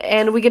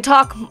 and we can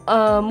talk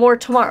more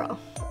tomorrow.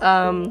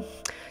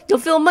 You'll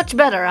feel much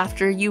better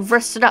after you've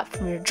rested up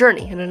from your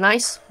journey in a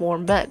nice,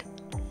 warm bed.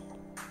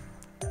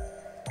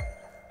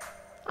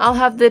 I'll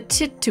have the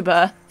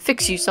Tituba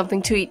fix you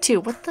something to eat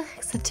too. What the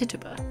heck's a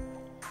Tituba?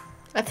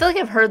 I feel like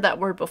I've heard that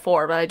word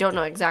before, but I don't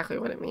know exactly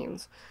what it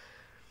means.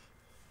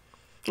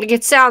 Like,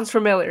 it sounds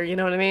familiar, you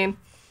know what I mean?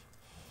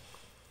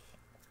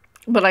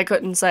 But I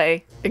couldn't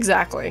say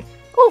exactly.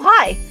 Oh,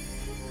 hi!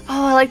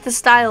 Oh, I like the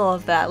style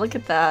of that. Look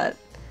at that.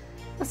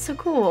 That's so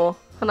cool.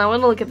 Hold on, I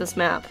want to look at this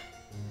map.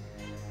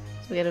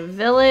 So we got a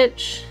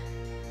village.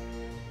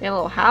 We got a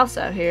little house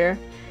out here.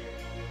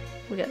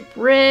 We got a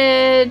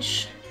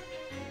bridge.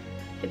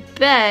 I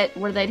bet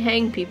where they'd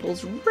hang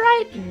people's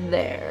right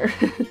there.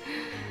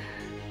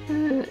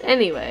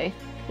 Anyway,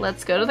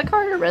 let's go to the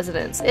Carter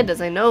residence. It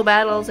doesn't know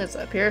battles, it's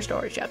a pure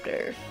story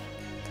chapter.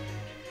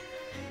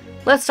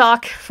 Let's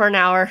talk for an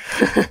hour.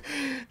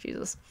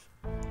 Jesus.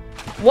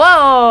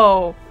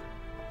 Whoa!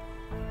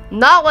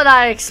 Not what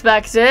I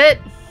expected.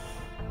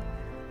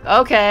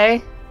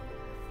 Okay.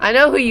 I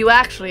know who you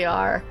actually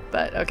are,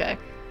 but okay.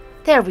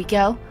 There we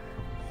go.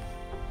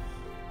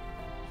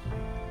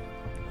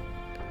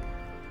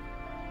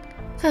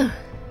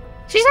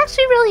 She's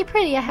actually really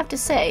pretty, I have to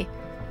say.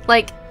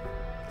 Like,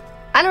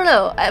 I don't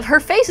know. Her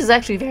face is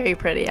actually very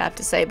pretty, I have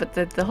to say, but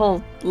the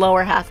whole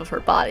lower half of her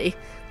body,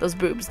 those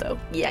boobs, though,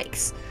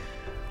 yikes.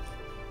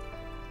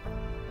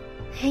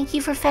 Thank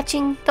you for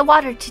fetching the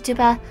water,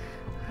 Tituba.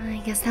 I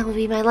guess that will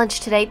be my lunch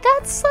today.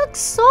 That sucks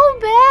so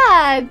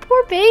bad.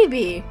 Poor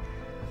baby.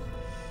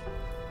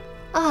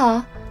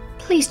 Ah,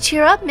 please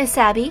cheer up, Miss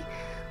Abby.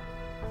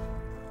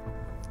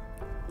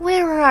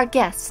 Where are our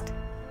guests?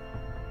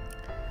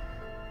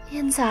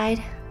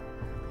 Inside.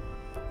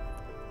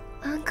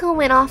 Uncle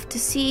went off to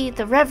see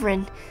the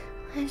Reverend.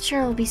 I'm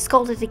sure he'll be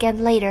scolded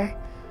again later.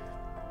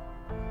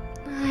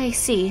 I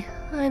see.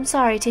 I'm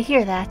sorry to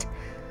hear that.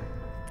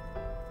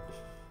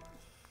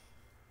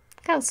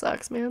 Kinda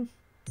sucks, man.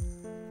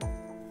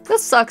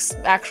 This sucks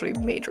actually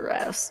major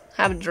ass.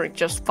 Having to drink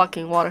just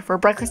fucking water for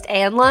breakfast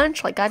and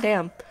lunch? Like,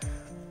 goddamn.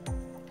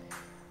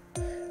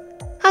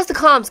 How's the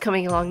comms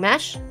coming along,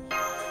 Mesh?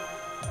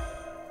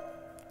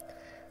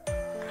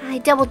 I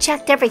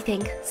double-checked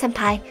everything,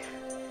 Senpai,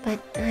 but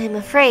I'm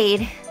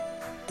afraid...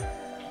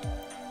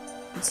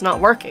 It's not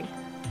working.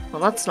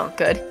 Well, that's not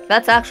good.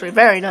 That's actually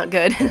very not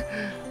good.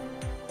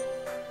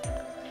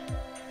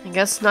 I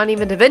guess not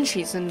even Da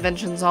Vinci's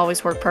inventions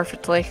always work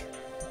perfectly.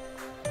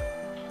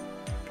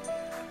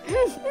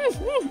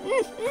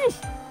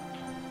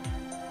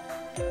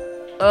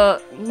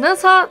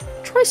 Nessa,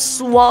 try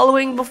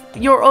swallowing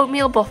your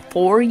oatmeal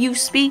before you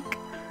speak.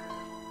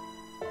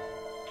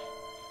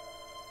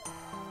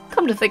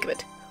 Come to think of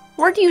it,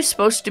 weren't you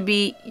supposed to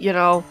be, you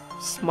know,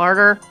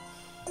 smarter?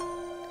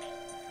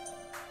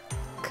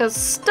 Because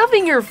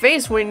stuffing your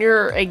face when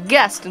you're a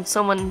guest in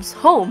someone's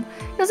home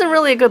isn't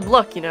really a good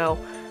look, you know.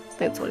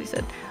 That's what he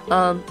said.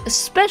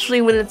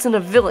 Especially when it's in a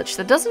village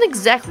that doesn't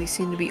exactly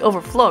seem to be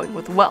overflowing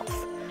with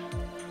wealth.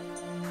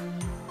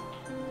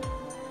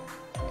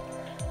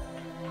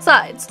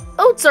 Besides,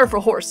 oats are for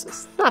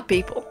horses, not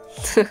people.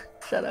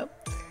 Shut up.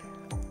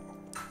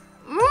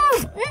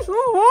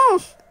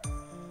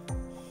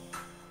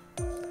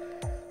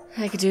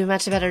 I could do a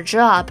much better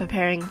job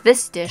preparing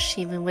this dish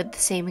even with the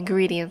same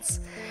ingredients.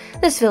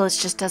 This village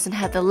just doesn't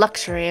have the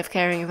luxury of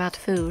caring about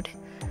food.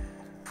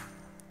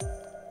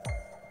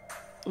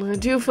 I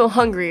do feel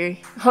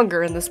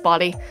hunger in this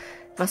body.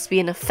 Must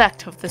be an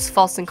effect of this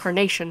false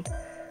incarnation.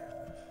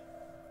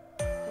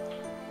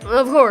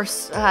 Of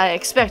course, I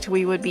expect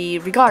we would be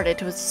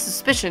regarded with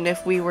suspicion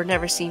if we were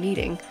never seen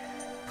eating.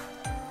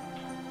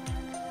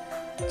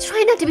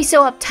 Try not to be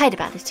so uptight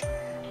about it.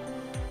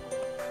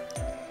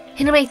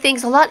 It'll make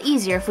things a lot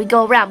easier if we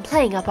go around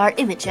playing up our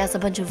image as a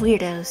bunch of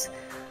weirdos.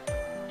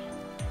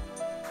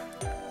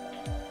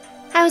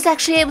 I was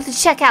actually able to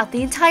check out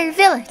the entire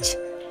village.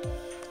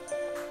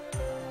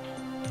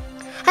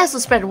 I also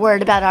spread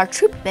word about our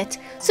troop a bit,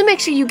 so make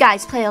sure you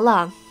guys play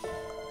along.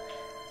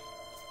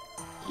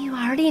 You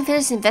already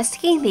finished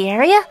investigating the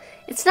area?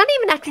 It's not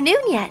even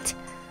afternoon yet.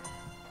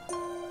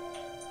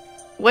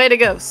 Way to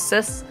go,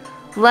 sis.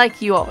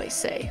 Like you always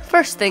say,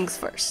 first things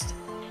first.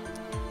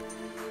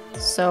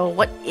 So,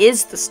 what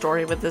is the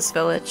story with this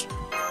village?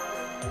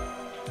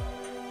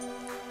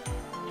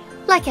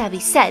 Like Abby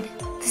said,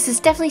 this is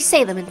definitely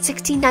Salem in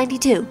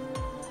 1692.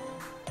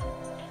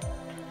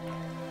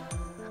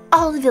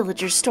 All the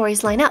villagers'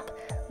 stories line up.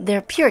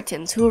 They're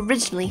Puritans who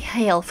originally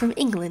hail from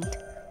England.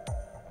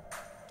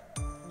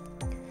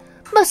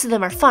 Most of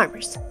them are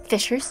farmers,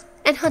 fishers,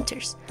 and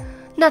hunters.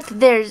 Not that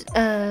there's,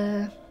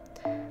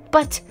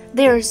 but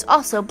there's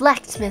also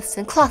blacksmiths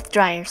and cloth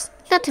dryers,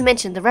 not to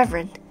mention the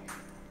Reverend.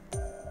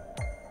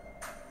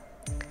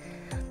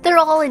 They're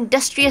all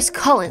industrious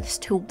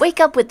colonists who wake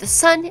up with the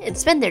sun and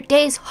spend their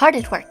days hard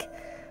at work.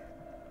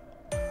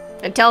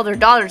 And tell their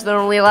daughters they're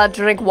only allowed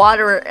to drink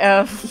water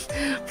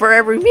for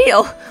every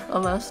meal,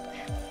 almost.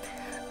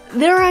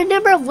 There are a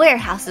number of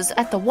warehouses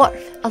at the wharf,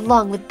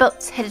 along with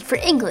boats headed for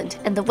England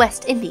and the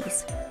West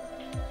Indies.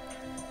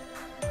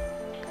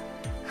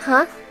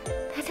 Huh?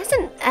 That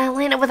doesn't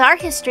line up with our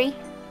history.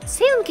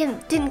 Salem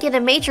didn't get a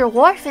major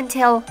wharf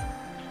until...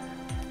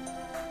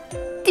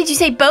 Did you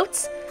say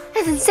boats?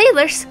 As in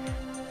sailors?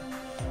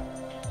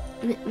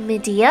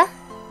 Medea?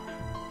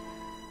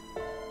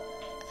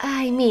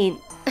 I mean...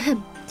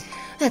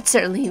 That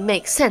certainly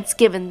makes sense,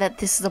 given that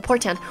this is a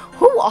port town.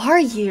 Who are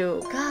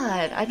you?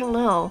 God, I don't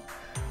know.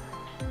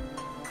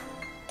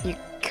 You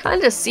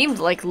kind of seemed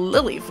like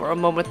Lily for a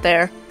moment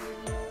there.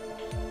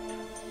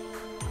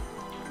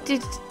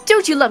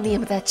 Don't you let me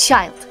in with that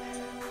child.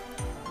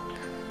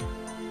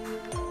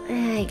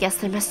 I guess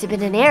there must have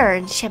been an error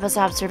in Sheba's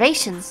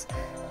observations,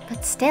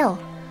 but still.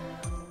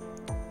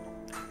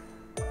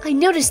 I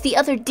noticed the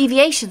other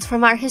deviations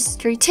from our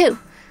history too.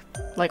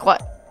 Like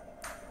what?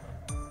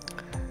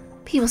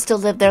 People still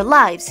live their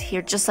lives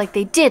here just like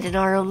they did in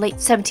our own late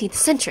 17th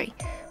century,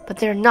 but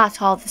they're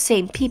not all the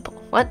same people.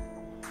 What?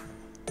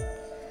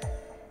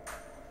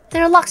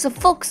 There are lots of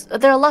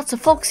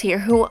folks here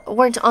who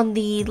weren't on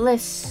the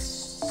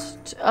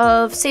list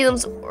of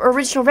Salem's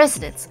original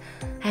residents.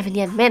 I haven't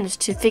yet managed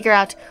to figure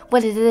out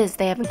what it is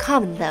they have in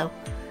common, though.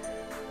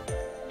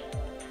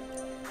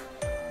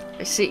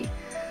 I see.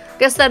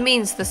 Guess that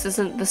means this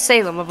isn't the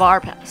Salem of our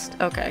past.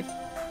 Okay.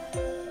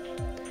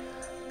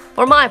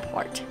 For my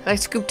part, I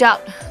scooped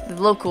out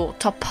the local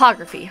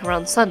topography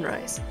around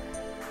sunrise.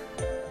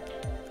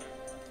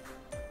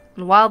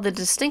 And while the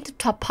distinctive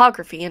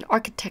topography and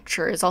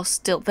architecture is all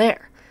still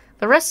there,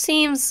 the rest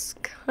seems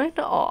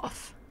kinda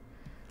off.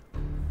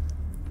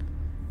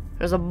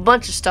 There's a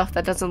bunch of stuff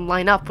that doesn't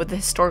line up with the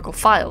historical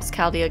files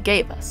Chaldea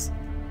gave us.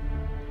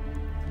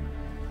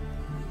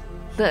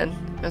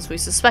 Then, as we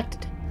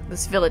suspected,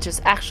 this village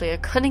is actually a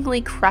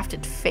cunningly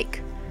crafted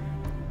fake.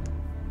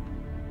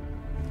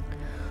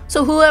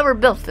 So whoever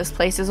built this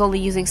place is only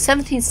using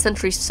 17th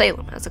century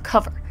Salem as a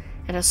cover,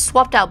 and has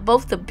swapped out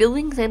both the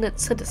buildings and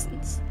its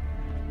citizens.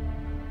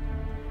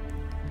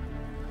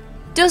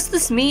 Does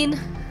this mean...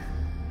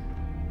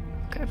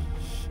 Okay.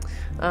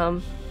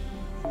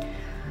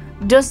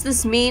 Does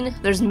this mean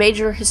there's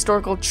major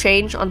historical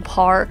change on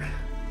par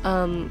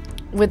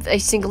with a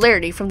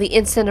singularity from the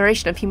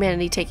incineration of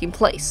humanity taking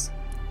place?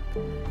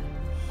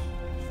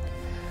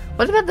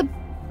 What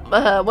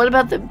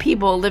about the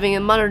people living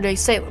in modern-day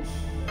Salem?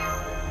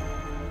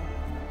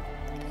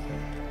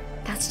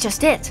 That's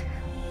just it.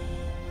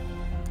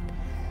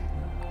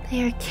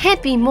 There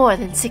can't be more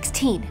than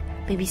 16,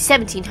 maybe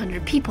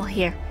 1,700 people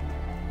here.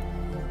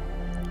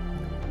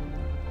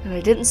 And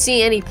I didn't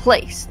see any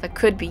place that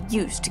could be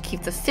used to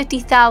keep the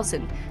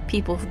 50,000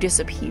 people who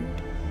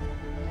disappeared.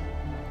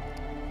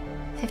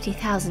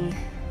 50,000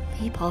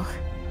 people.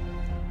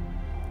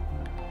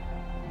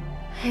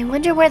 I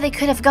wonder where they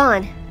could have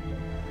gone.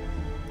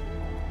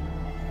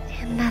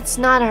 And that's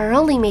not our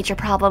only major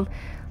problem.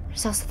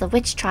 There's also the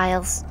witch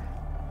trials.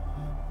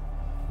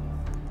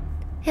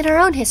 In our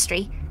own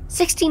history,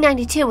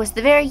 1692 was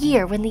the very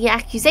year when the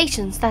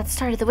accusations that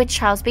started the witch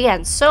trials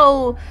began.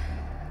 So,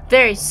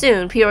 very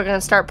soon, people are going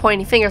to start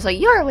pointing fingers like,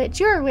 you're a witch,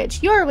 you're a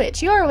witch, you're a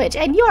witch, you're a witch,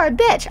 and you're a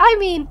bitch. I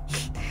mean,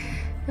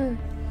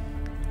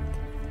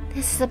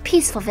 this is a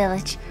peaceful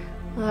village.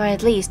 Or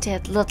at least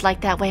it looked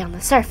like that way on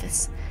the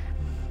surface.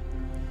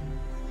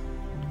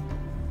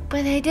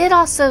 But I did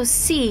also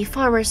see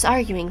farmers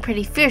arguing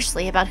pretty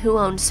fiercely about who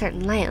owned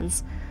certain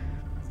lands.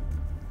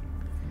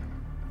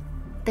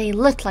 They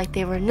looked like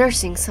they were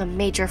nursing some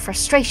major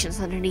frustrations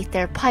underneath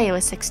their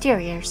pious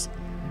exteriors.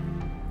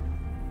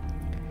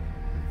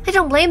 I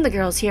don't blame the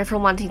girls here for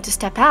wanting to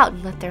step out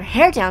and let their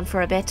hair down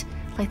for a bit,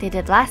 like they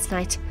did last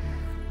night.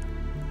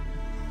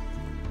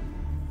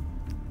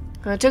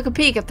 I took a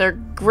peek at their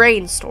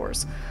grain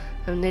stores,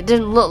 and it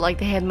didn't look like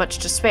they had much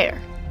to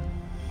spare.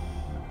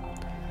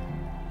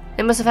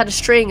 They must have had a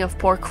string of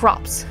poor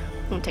crops.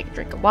 I'm gonna take a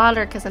drink of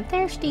water because I'm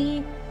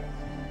thirsty.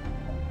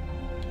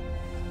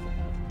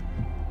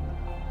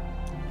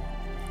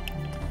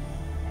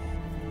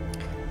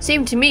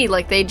 Seemed to me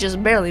like they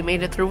just barely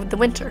made it through the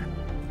winter.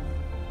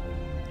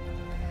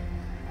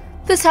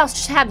 This house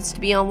just happens to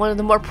be on one of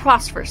the more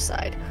prosperous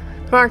side.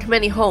 There aren't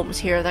many homes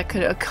here that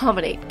could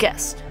accommodate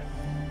guests.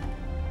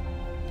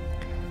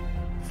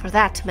 For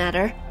that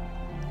matter,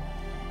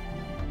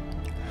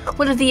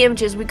 one of the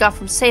images we got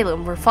from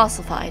Salem were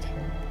falsified.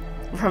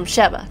 From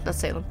Sheba, not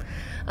Salem.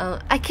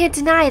 I can't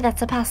deny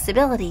that's a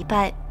possibility,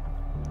 but...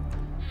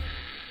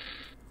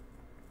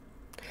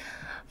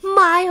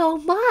 My, oh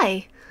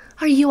my!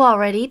 Are you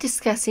already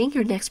discussing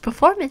your next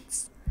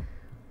performance?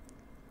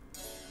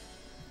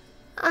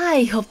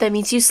 I hope that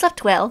means you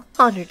slept well,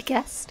 honored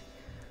guest.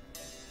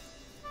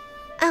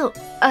 Oh,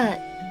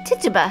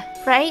 Tituba,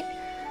 right?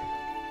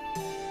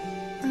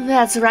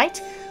 That's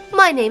right.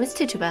 My name is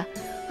Tituba.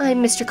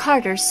 I'm Mr.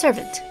 Carter's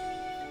servant.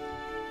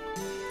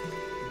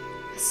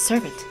 A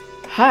servant?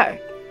 Her?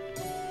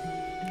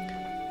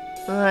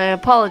 I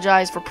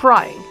apologize for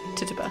prying,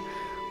 Tituba,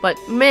 but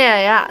may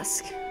I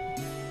ask?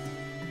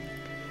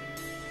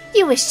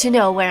 You wish to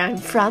know where I'm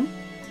from?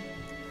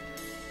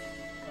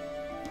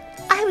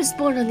 I was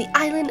born on the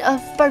island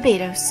of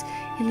Barbados,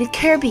 in the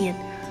Caribbean.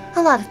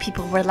 A lot of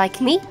people were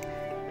like me.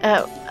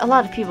 A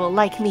lot of people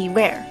like me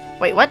where?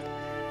 Wait, what?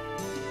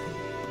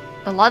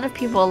 A lot of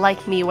people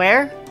like me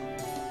where?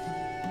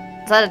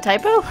 Is that a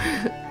typo?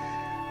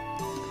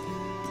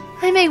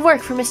 I may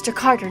work for Mr.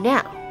 Carter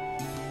now,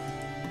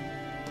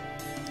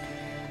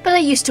 but I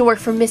used to work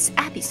for Miss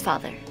Abby's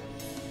father.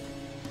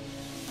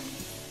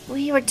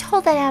 We were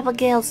told that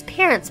Abigail's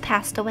parents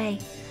passed away.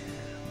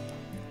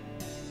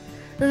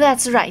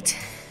 That's right.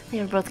 They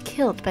were both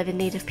killed by the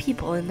native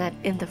people in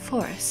the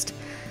forest.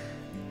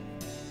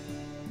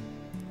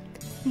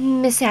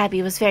 Miss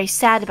Abby was very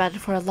sad about it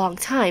for a long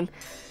time.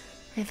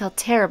 I felt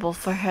terrible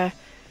for her.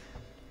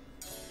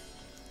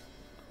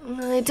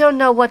 I don't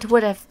know what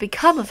would have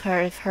become of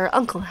her if her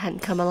uncle hadn't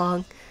come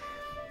along.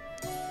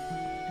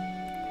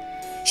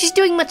 She's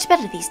doing much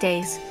better these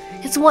days.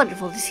 It's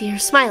wonderful to see her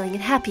smiling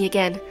and happy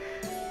again.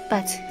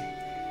 But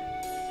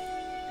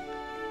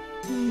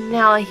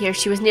now I hear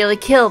she was nearly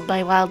killed by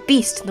a wild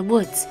beast in the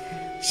woods.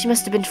 She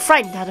must have been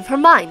frightened out of her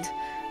mind.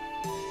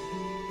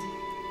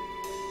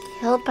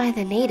 Killed by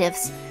the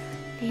natives.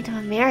 Native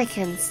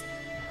Americans.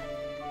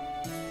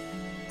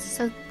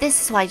 So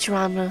this is why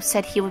Geronimo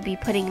said he would be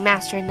putting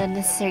Master in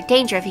unnecessary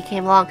danger if he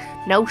came along.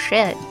 No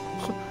shit.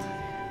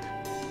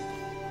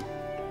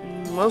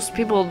 Most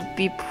people would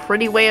be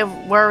pretty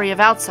wary of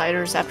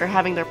outsiders after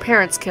having their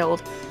parents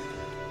killed.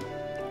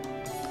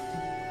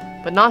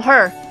 But not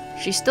her.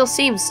 She still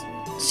seems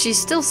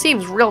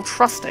real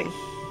trusting.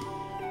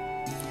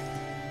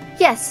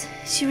 Yes,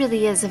 she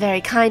really is a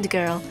very kind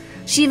girl.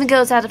 She even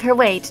goes out of her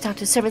way to talk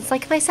to servants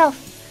like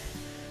myself.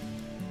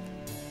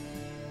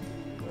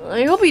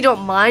 I hope you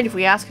don't mind if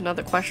we ask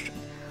another question.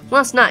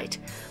 Last night,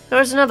 there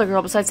was another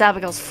girl besides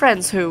Abigail's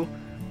friends who...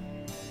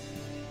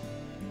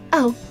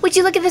 Oh, would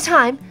you look at the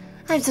time?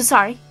 I'm so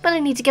sorry, but I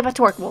need to get back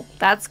to work. Well,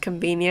 that's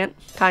convenient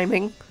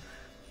timing.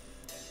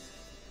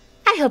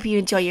 I hope you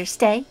enjoy your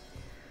stay.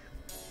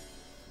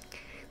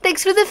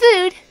 Thanks for the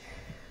food.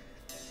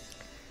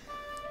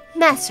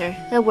 Master,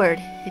 a word,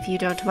 if you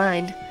don't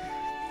mind.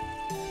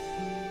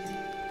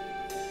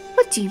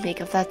 What do you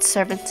make of that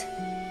servant?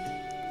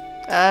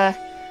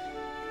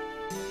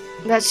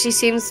 That she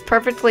seems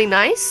perfectly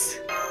nice?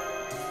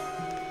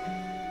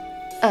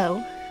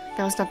 Oh,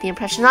 that was not the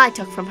impression I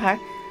took from her.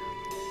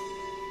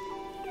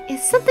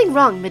 Is something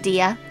wrong,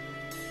 Medea?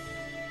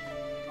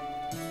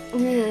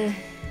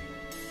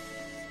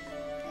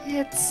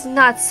 It's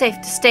not safe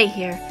to stay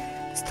here.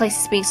 This place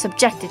is being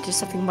subjected to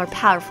something more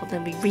powerful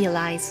than we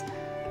realize.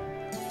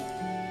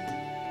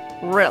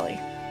 Really?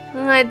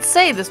 I'd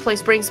say this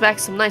place brings back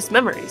some nice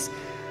memories.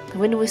 The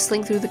wind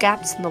whistling through the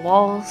gaps in the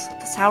walls,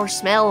 the sour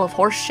smell of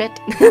horse shit.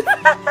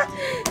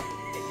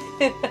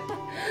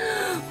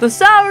 The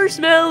sour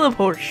smell of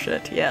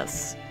horseshit,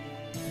 yes.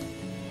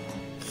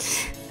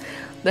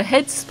 The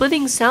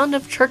head-splitting sound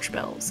of church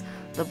bells.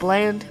 The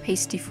bland,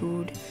 pasty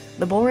food.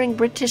 The boring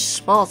British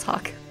small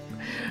talk.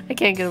 I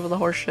can't get over the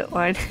horseshit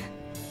line.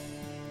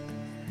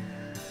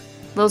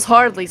 Those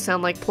hardly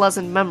sound like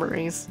pleasant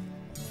memories.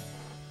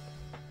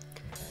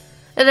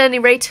 At any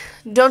rate,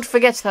 don't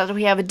forget that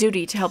we have a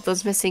duty to help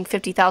those missing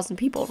 50,000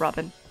 people,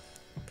 Robin.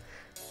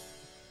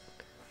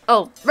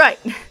 Oh, right.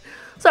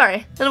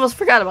 Sorry, I almost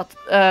forgot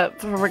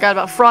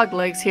about Frog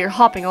Legs here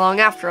hopping along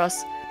after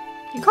us.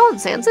 You calling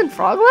Sanson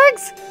Frog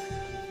Legs?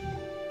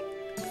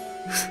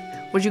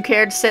 Would you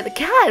care to say that?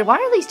 God, why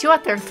are these two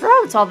at their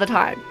throats all the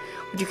time?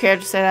 Would you care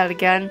to say that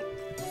again?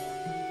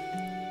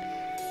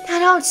 Now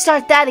don't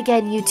start that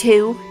again, you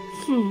two.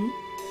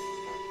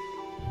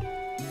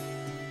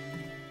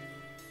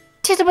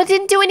 Tituba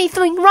didn't do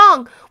anything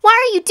wrong. Why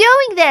are you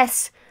doing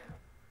this?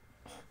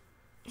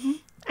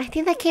 I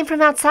think that came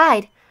from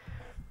outside.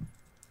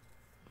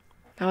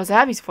 That was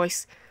Abby's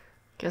voice.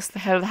 Guess the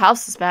head of the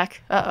house is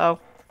back. Uh-oh.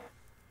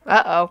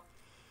 Uh-oh.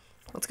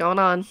 What's going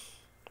on?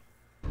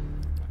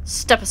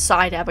 Step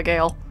aside,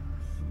 Abigail.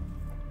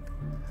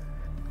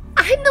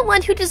 I'm the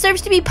one who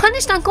deserves to be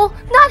punished, Uncle,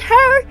 not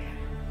her.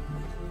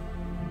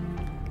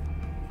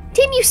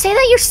 Didn't you say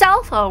that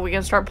yourself? Oh, we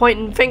gonna start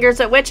pointing fingers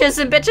at witches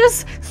and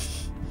bitches?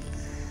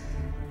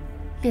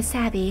 Miss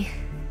Abby.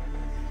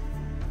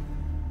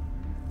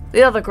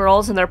 The other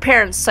girls and their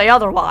parents say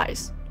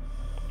otherwise.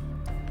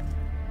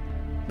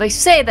 They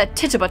say that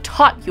Tituba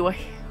taught you a...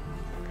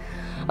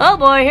 Oh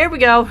boy, here we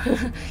go.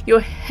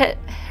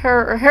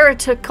 Her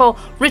heretical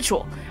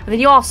ritual. And then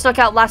you all snuck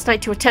out last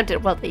night to attempt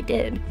it. Well, they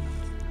did.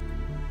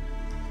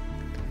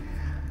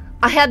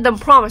 I had them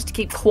promise to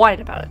keep quiet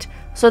about it,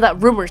 so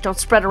that rumors don't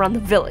spread around the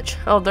village.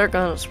 Oh, they're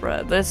gonna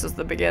spread. This is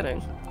the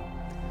beginning.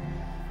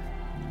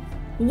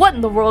 What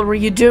in the world were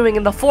you doing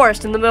in the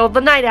forest in the middle of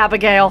the night,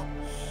 Abigail?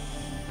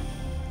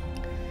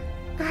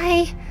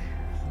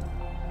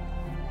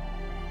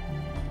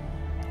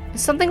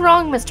 Is something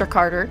wrong, Mr.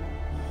 Carter?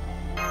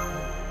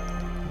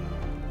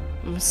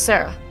 Miss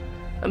Sarah,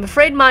 I'm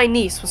afraid my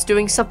niece was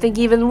doing something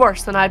even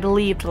worse than I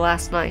believed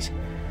last night.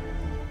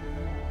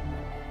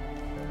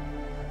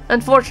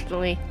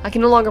 Unfortunately, I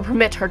can no longer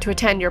permit her to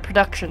attend your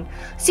production.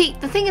 See,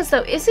 the thing is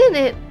though, isn't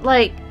it,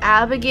 like,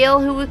 Abigail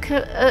who would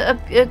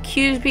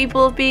accuse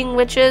people of being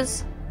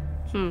witches?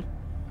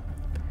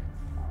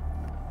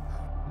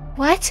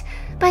 What?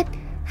 But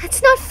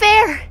that's not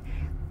fair.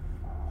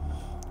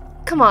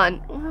 Come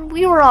on,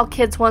 we were all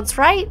kids once,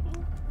 right?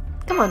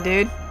 Come on,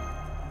 dude.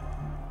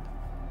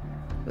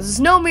 This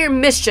is no mere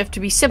mischief to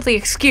be simply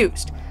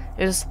excused.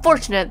 It is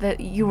fortunate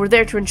that you were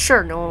there to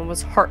ensure no one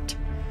was hurt.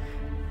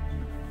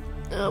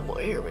 Oh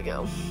boy, here we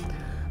go.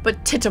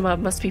 But Tituba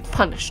must be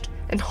punished,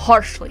 and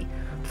harshly,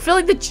 for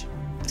filling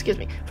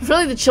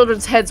the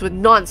children's heads with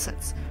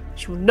nonsense.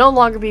 She will no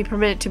longer be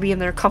permitted to be in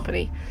their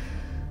company.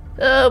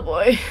 Oh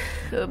boy.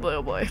 Oh boy,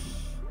 oh boy.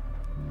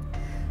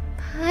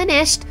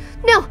 Punished?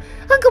 No,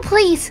 Uncle,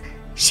 please.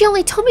 She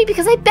only told me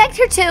because I begged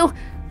her to.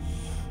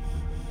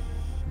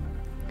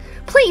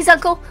 Please,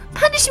 Uncle,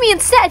 punish me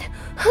instead.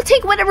 I'll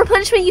take whatever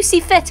punishment you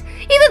see fit,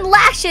 even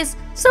lashes.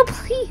 So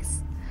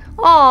please.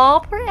 Aw,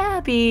 poor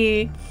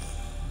Abby.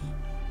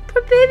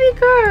 Poor baby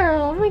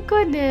girl. Oh my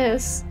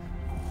goodness.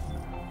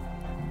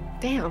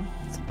 Damn,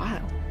 it's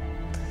wild.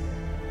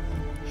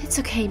 It's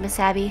okay, Miss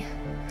Abby.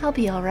 I'll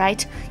be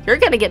alright. You're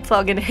gonna get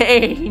fucking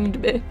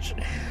hanged, bitch.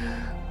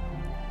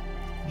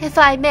 If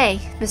I may,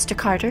 Mr.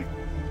 Carter.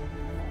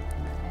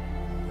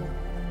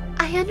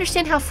 I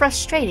understand how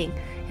frustrating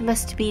it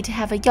must be to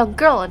have a young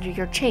girl under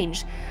your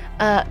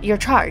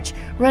charge,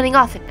 running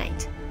off at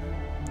night.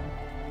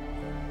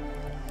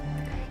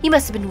 You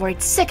must have been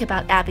worried sick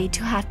about Abby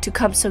to have to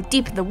come so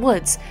deep in the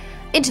woods,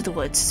 into the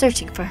woods,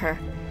 searching for her.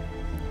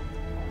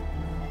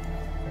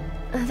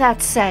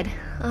 That said,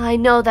 I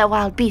know that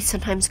wild beasts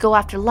sometimes go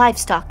after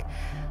livestock,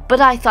 but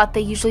I thought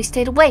they usually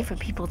stayed away from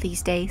people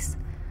these days.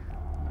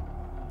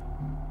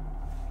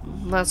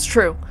 That's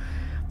true.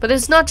 But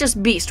it's not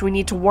just beasts we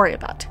need to worry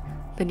about.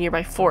 The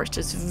nearby forest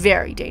is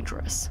very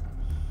dangerous.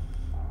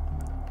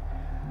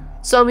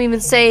 Some even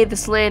say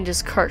this land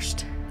is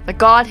cursed. That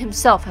God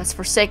himself has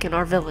forsaken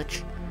our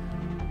village.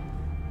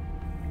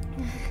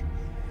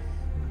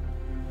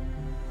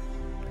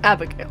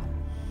 Abigail.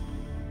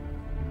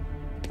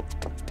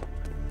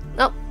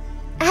 Oh,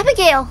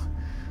 Abigail!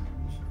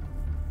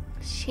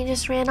 She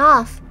just ran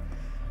off.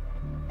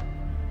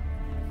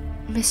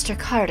 Mr.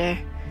 Carter.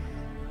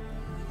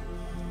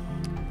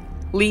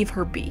 Leave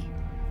her be.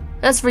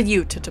 As for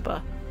you,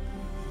 Tituba,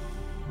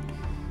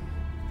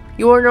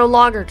 you are no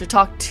longer to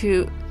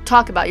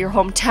talk about your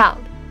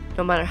hometown,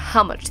 no matter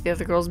how much the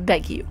other girls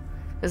beg you.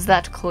 Is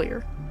that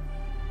clear?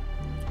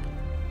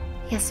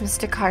 Yes,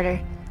 Mr. Carter.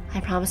 I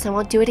promise I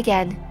won't do it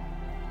again.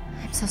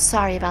 I'm so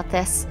sorry about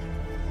this.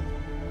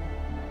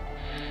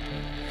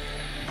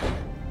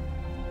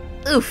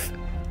 Oof.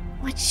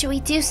 What should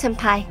we do,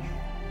 Senpai?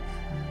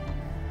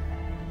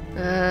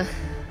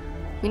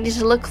 We need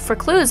to look for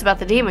clues about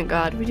the demon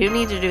god. We do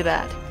need to do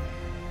that.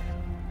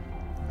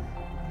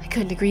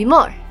 couldn't agree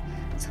more.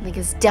 Something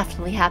is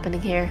definitely happening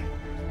here.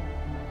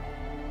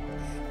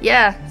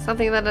 Yeah,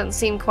 something that doesn't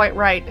seem quite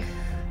right.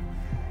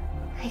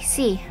 I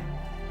see.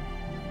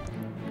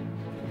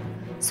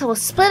 So we'll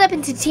split up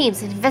into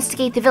teams and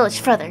investigate the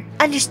village further.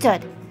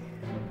 Understood.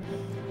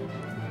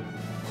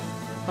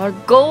 Our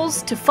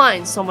goal's to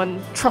find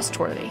someone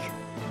trustworthy.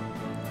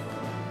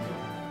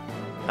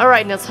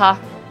 Alright, Nilsa,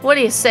 what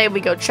do you say we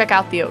go check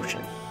out the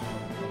ocean?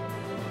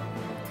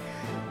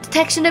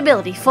 Detection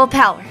ability, full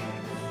power.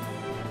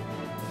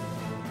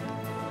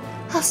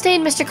 I'll stay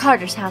in Mr.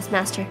 Carter's house,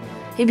 Master.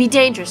 It'd be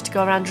dangerous to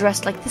go around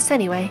dressed like this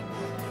anyway.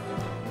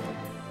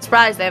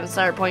 Surprised they haven't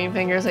started pointing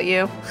fingers at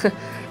you.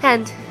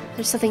 And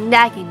there's something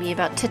nagging me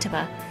about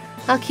Tituba.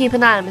 I'll keep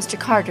an eye on Mr.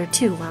 Carter,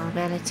 too, while I'm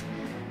at it.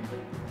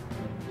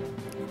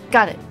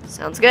 Got it.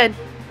 Sounds good.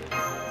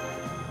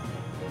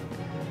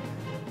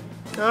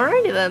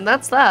 Alrighty then,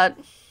 that's that.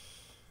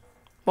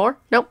 More?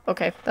 Nope.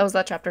 Okay, that was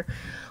that chapter.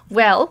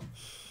 Well,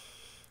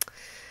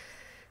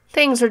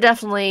 things are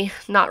definitely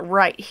not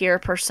right here,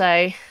 per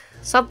se.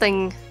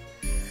 Something's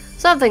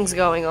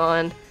going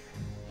on,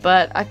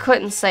 but I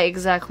couldn't say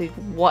exactly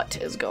what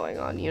is going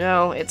on, you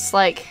know? It's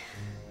like,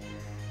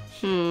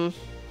 is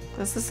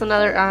this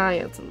another, yeah,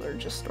 it's another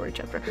just story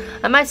chapter.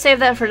 I might save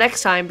that for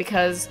next time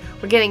because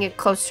we're getting it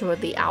close to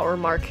the hour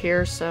mark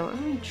here, so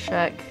let me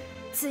check.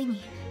 つい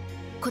に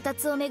こた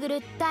つをめぐ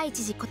る第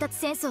一次こたつ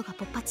戦争が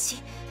勃発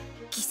し、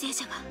犠牲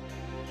者が。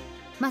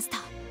マスタ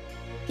ー、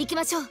行き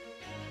ましょう。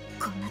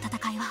こんな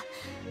戦いは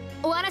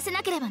終わらせ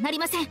なければなり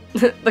ません。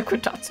The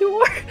Kotatsu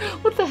War?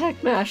 What the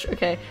heck, Mash?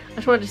 Okay, I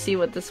just wanted to see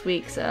what this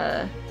week's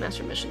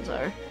master missions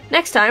are.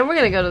 Next time, we're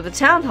gonna go to the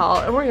town hall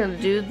and we're gonna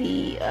do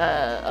the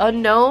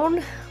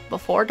unknown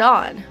before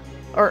dawn.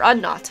 Or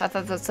unknot. I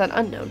thought that said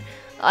unknown.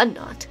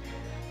 Unknot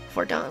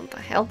before dawn. What the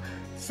hell?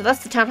 So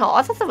that's the town hall.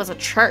 I thought that was a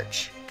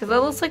church. Because it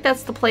looks like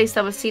that's the place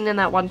that was seen in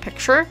that one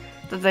picture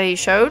that they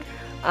showed.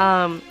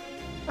 I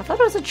thought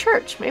it was a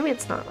church. Maybe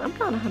it's not. I'm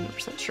not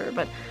 100% sure,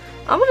 but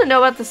I want to know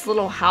about this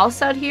little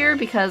house out here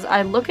because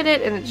I look at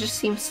it and it just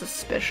seems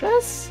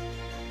suspicious.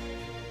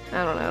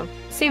 I don't know.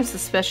 It seems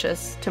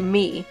suspicious to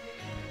me.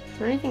 Is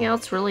there anything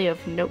else really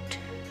of note?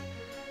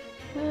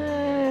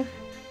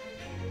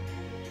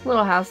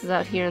 Little houses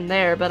out here and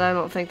there, but I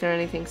don't think they're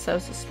anything so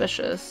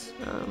suspicious.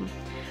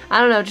 I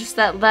don't know, just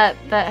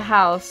that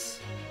house.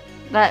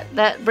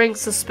 That brings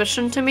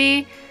suspicion to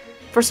me.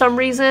 For some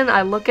reason,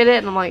 I look at it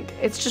and I'm like,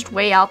 it's just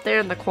way out there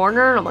in the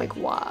corner, and I'm like,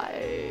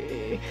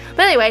 why?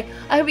 But anyway,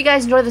 I hope you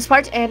guys enjoyed this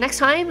part, and next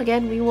time,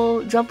 again, we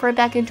will jump right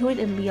back into it,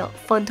 and it'll be a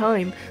fun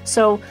time.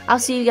 So, I'll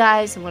see you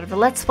guys in whatever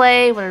Let's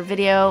Play, whatever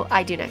video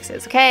I do next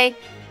is, okay?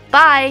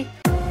 Bye!